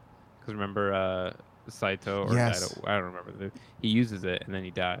the end. Because remember, Saito or Yes. Saito, I don't remember. He uses it and then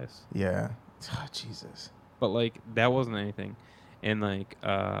he dies. Yeah. Oh, Jesus. But like that wasn't anything. And like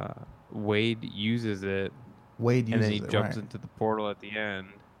Wade uses it Wade uses and then he it, jumps right. into the portal at the end.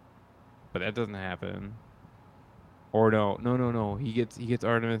 But that doesn't happen. Or no. He gets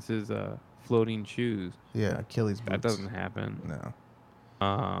Artemis's floating shoes. Yeah, Achilles boots. That doesn't happen.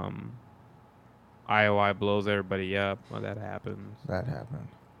 No, IOI blows everybody up. Well, that happens. that happened.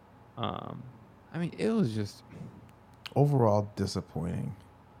 I mean, it was just Overall, disappointing.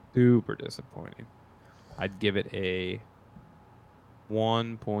 super disappointing. I'd give it a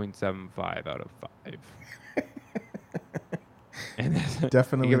 1.75 out of 5. And I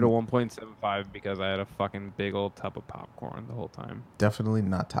Definitely, give it a 1.75 because I had a fucking big old tub of popcorn the whole time. definitely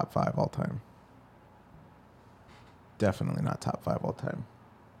not top 5 all time. Definitely not top 5 all time.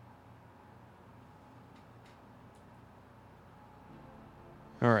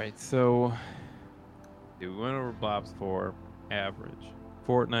 All right, so we went over Blobs 4, average.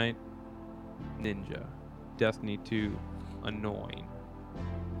 Fortnite, Ninja. Destiny 2, annoying.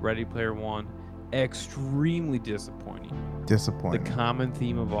 Ready Player One, extremely disappointing. Disappointing. The common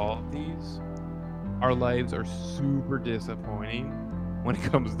theme of all of these, our lives are super disappointing when it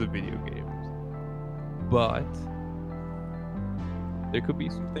comes to video games. But there could be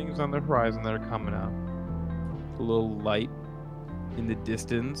some things on the horizon that are coming up. A little light in the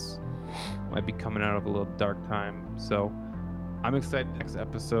distance might be coming out of a little dark time. So I'm excited. Next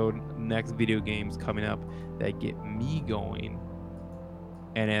episode, next video games coming up that get me going.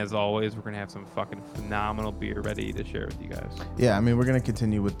 And as always, we're gonna have some fucking phenomenal beer ready to share with you guys. Yeah, I mean, we're gonna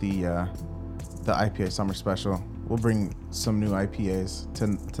continue with the IPA summer special. We'll bring some new IPAs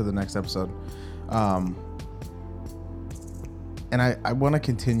to the next episode, and I want to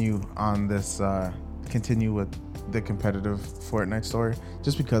continue on this. Continue with the competitive Fortnite story,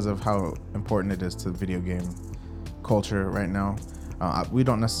 just because of how important it is to video game culture right now. We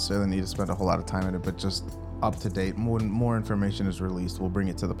don't necessarily need to spend a whole lot of time in it, but just up to date. More information is released, we'll bring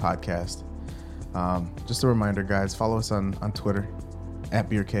it to the podcast. Just a reminder, guys, follow us on Twitter at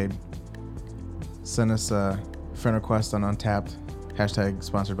Beercade. Send us a friend request on Untapped. Hashtag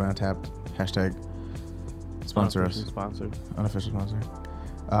sponsored by Untapped. Hashtag sponsor us. Sponsored. Unofficial sponsor.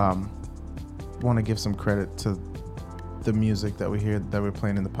 Want to give some credit to the music that we hear that we're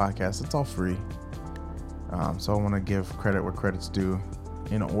playing in the podcast. It's all free. So I want to give credit where credit's due.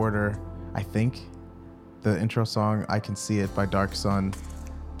 In order, I think the intro song "I Can See It" by Dark Sun,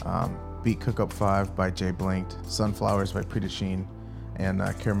 Beat Cook Up 5 by Jay Blanked, Sunflowers by Preeta Sheen, and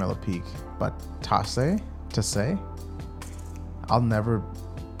Caramella Peak by Tasse.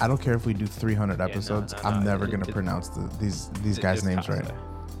 I don't care if we do 300 episodes. I'm never going to pronounce these guys' names right.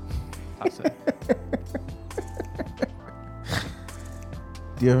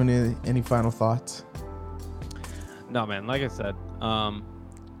 Do you have any final thoughts? No, man. Like I said, a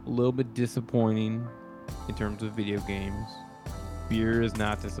little bit disappointing in terms of video games. Beer is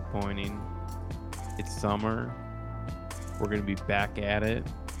not disappointing. It's summer. We're going to be back at it.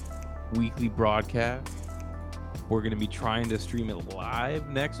 Weekly broadcast. We're going to be trying to stream it live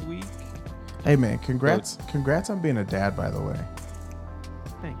next week. Hey, man, congrats on being a dad, by the way.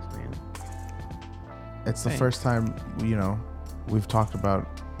 Thanks, man. It's the first time, we've talked about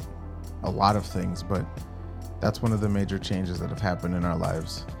a lot of things, but that's one of the major changes that have happened in our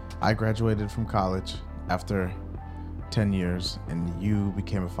lives. I graduated from college after 10 years, and you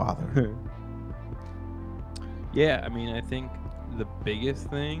became a father. Yeah, I mean, I think the biggest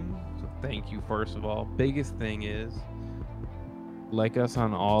thing, so thank you first of all, biggest thing is like us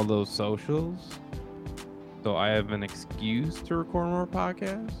on all those socials, so I have an excuse to record more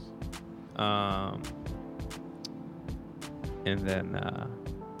podcasts, and then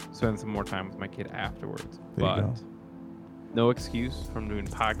spend some more time with my kid afterwards. But no excuse from doing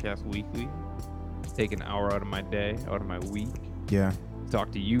podcasts weekly. Take an hour out of my day, out of my week. Yeah.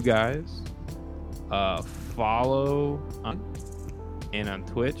 Talk to you guys. Follow on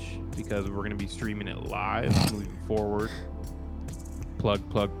Twitch, because we're going to be streaming it live moving forward. Plug.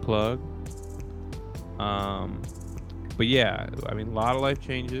 But yeah, I mean, a lot of life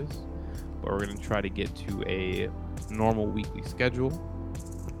changes, but we're going to try to get to a normal weekly schedule.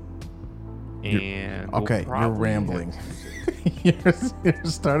 And you're rambling. you're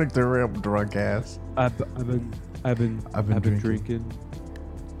starting to ramble, drunk ass. I've been drinking.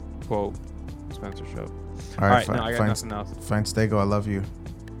 Quote Spencer Show. All right, no, I got nothing else. Fine, Stego, I love you.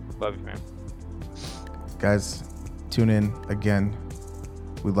 Love you, man. Guys, tune in again.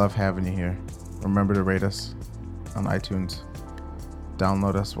 We love having you here. Remember to rate us on iTunes.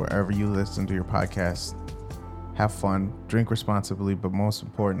 Download us wherever you listen to your podcast. Have fun, drink responsibly, but most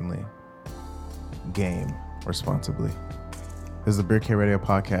importantly, game responsibly. This is the Beer K Radio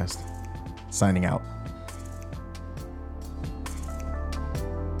podcast. Signing out.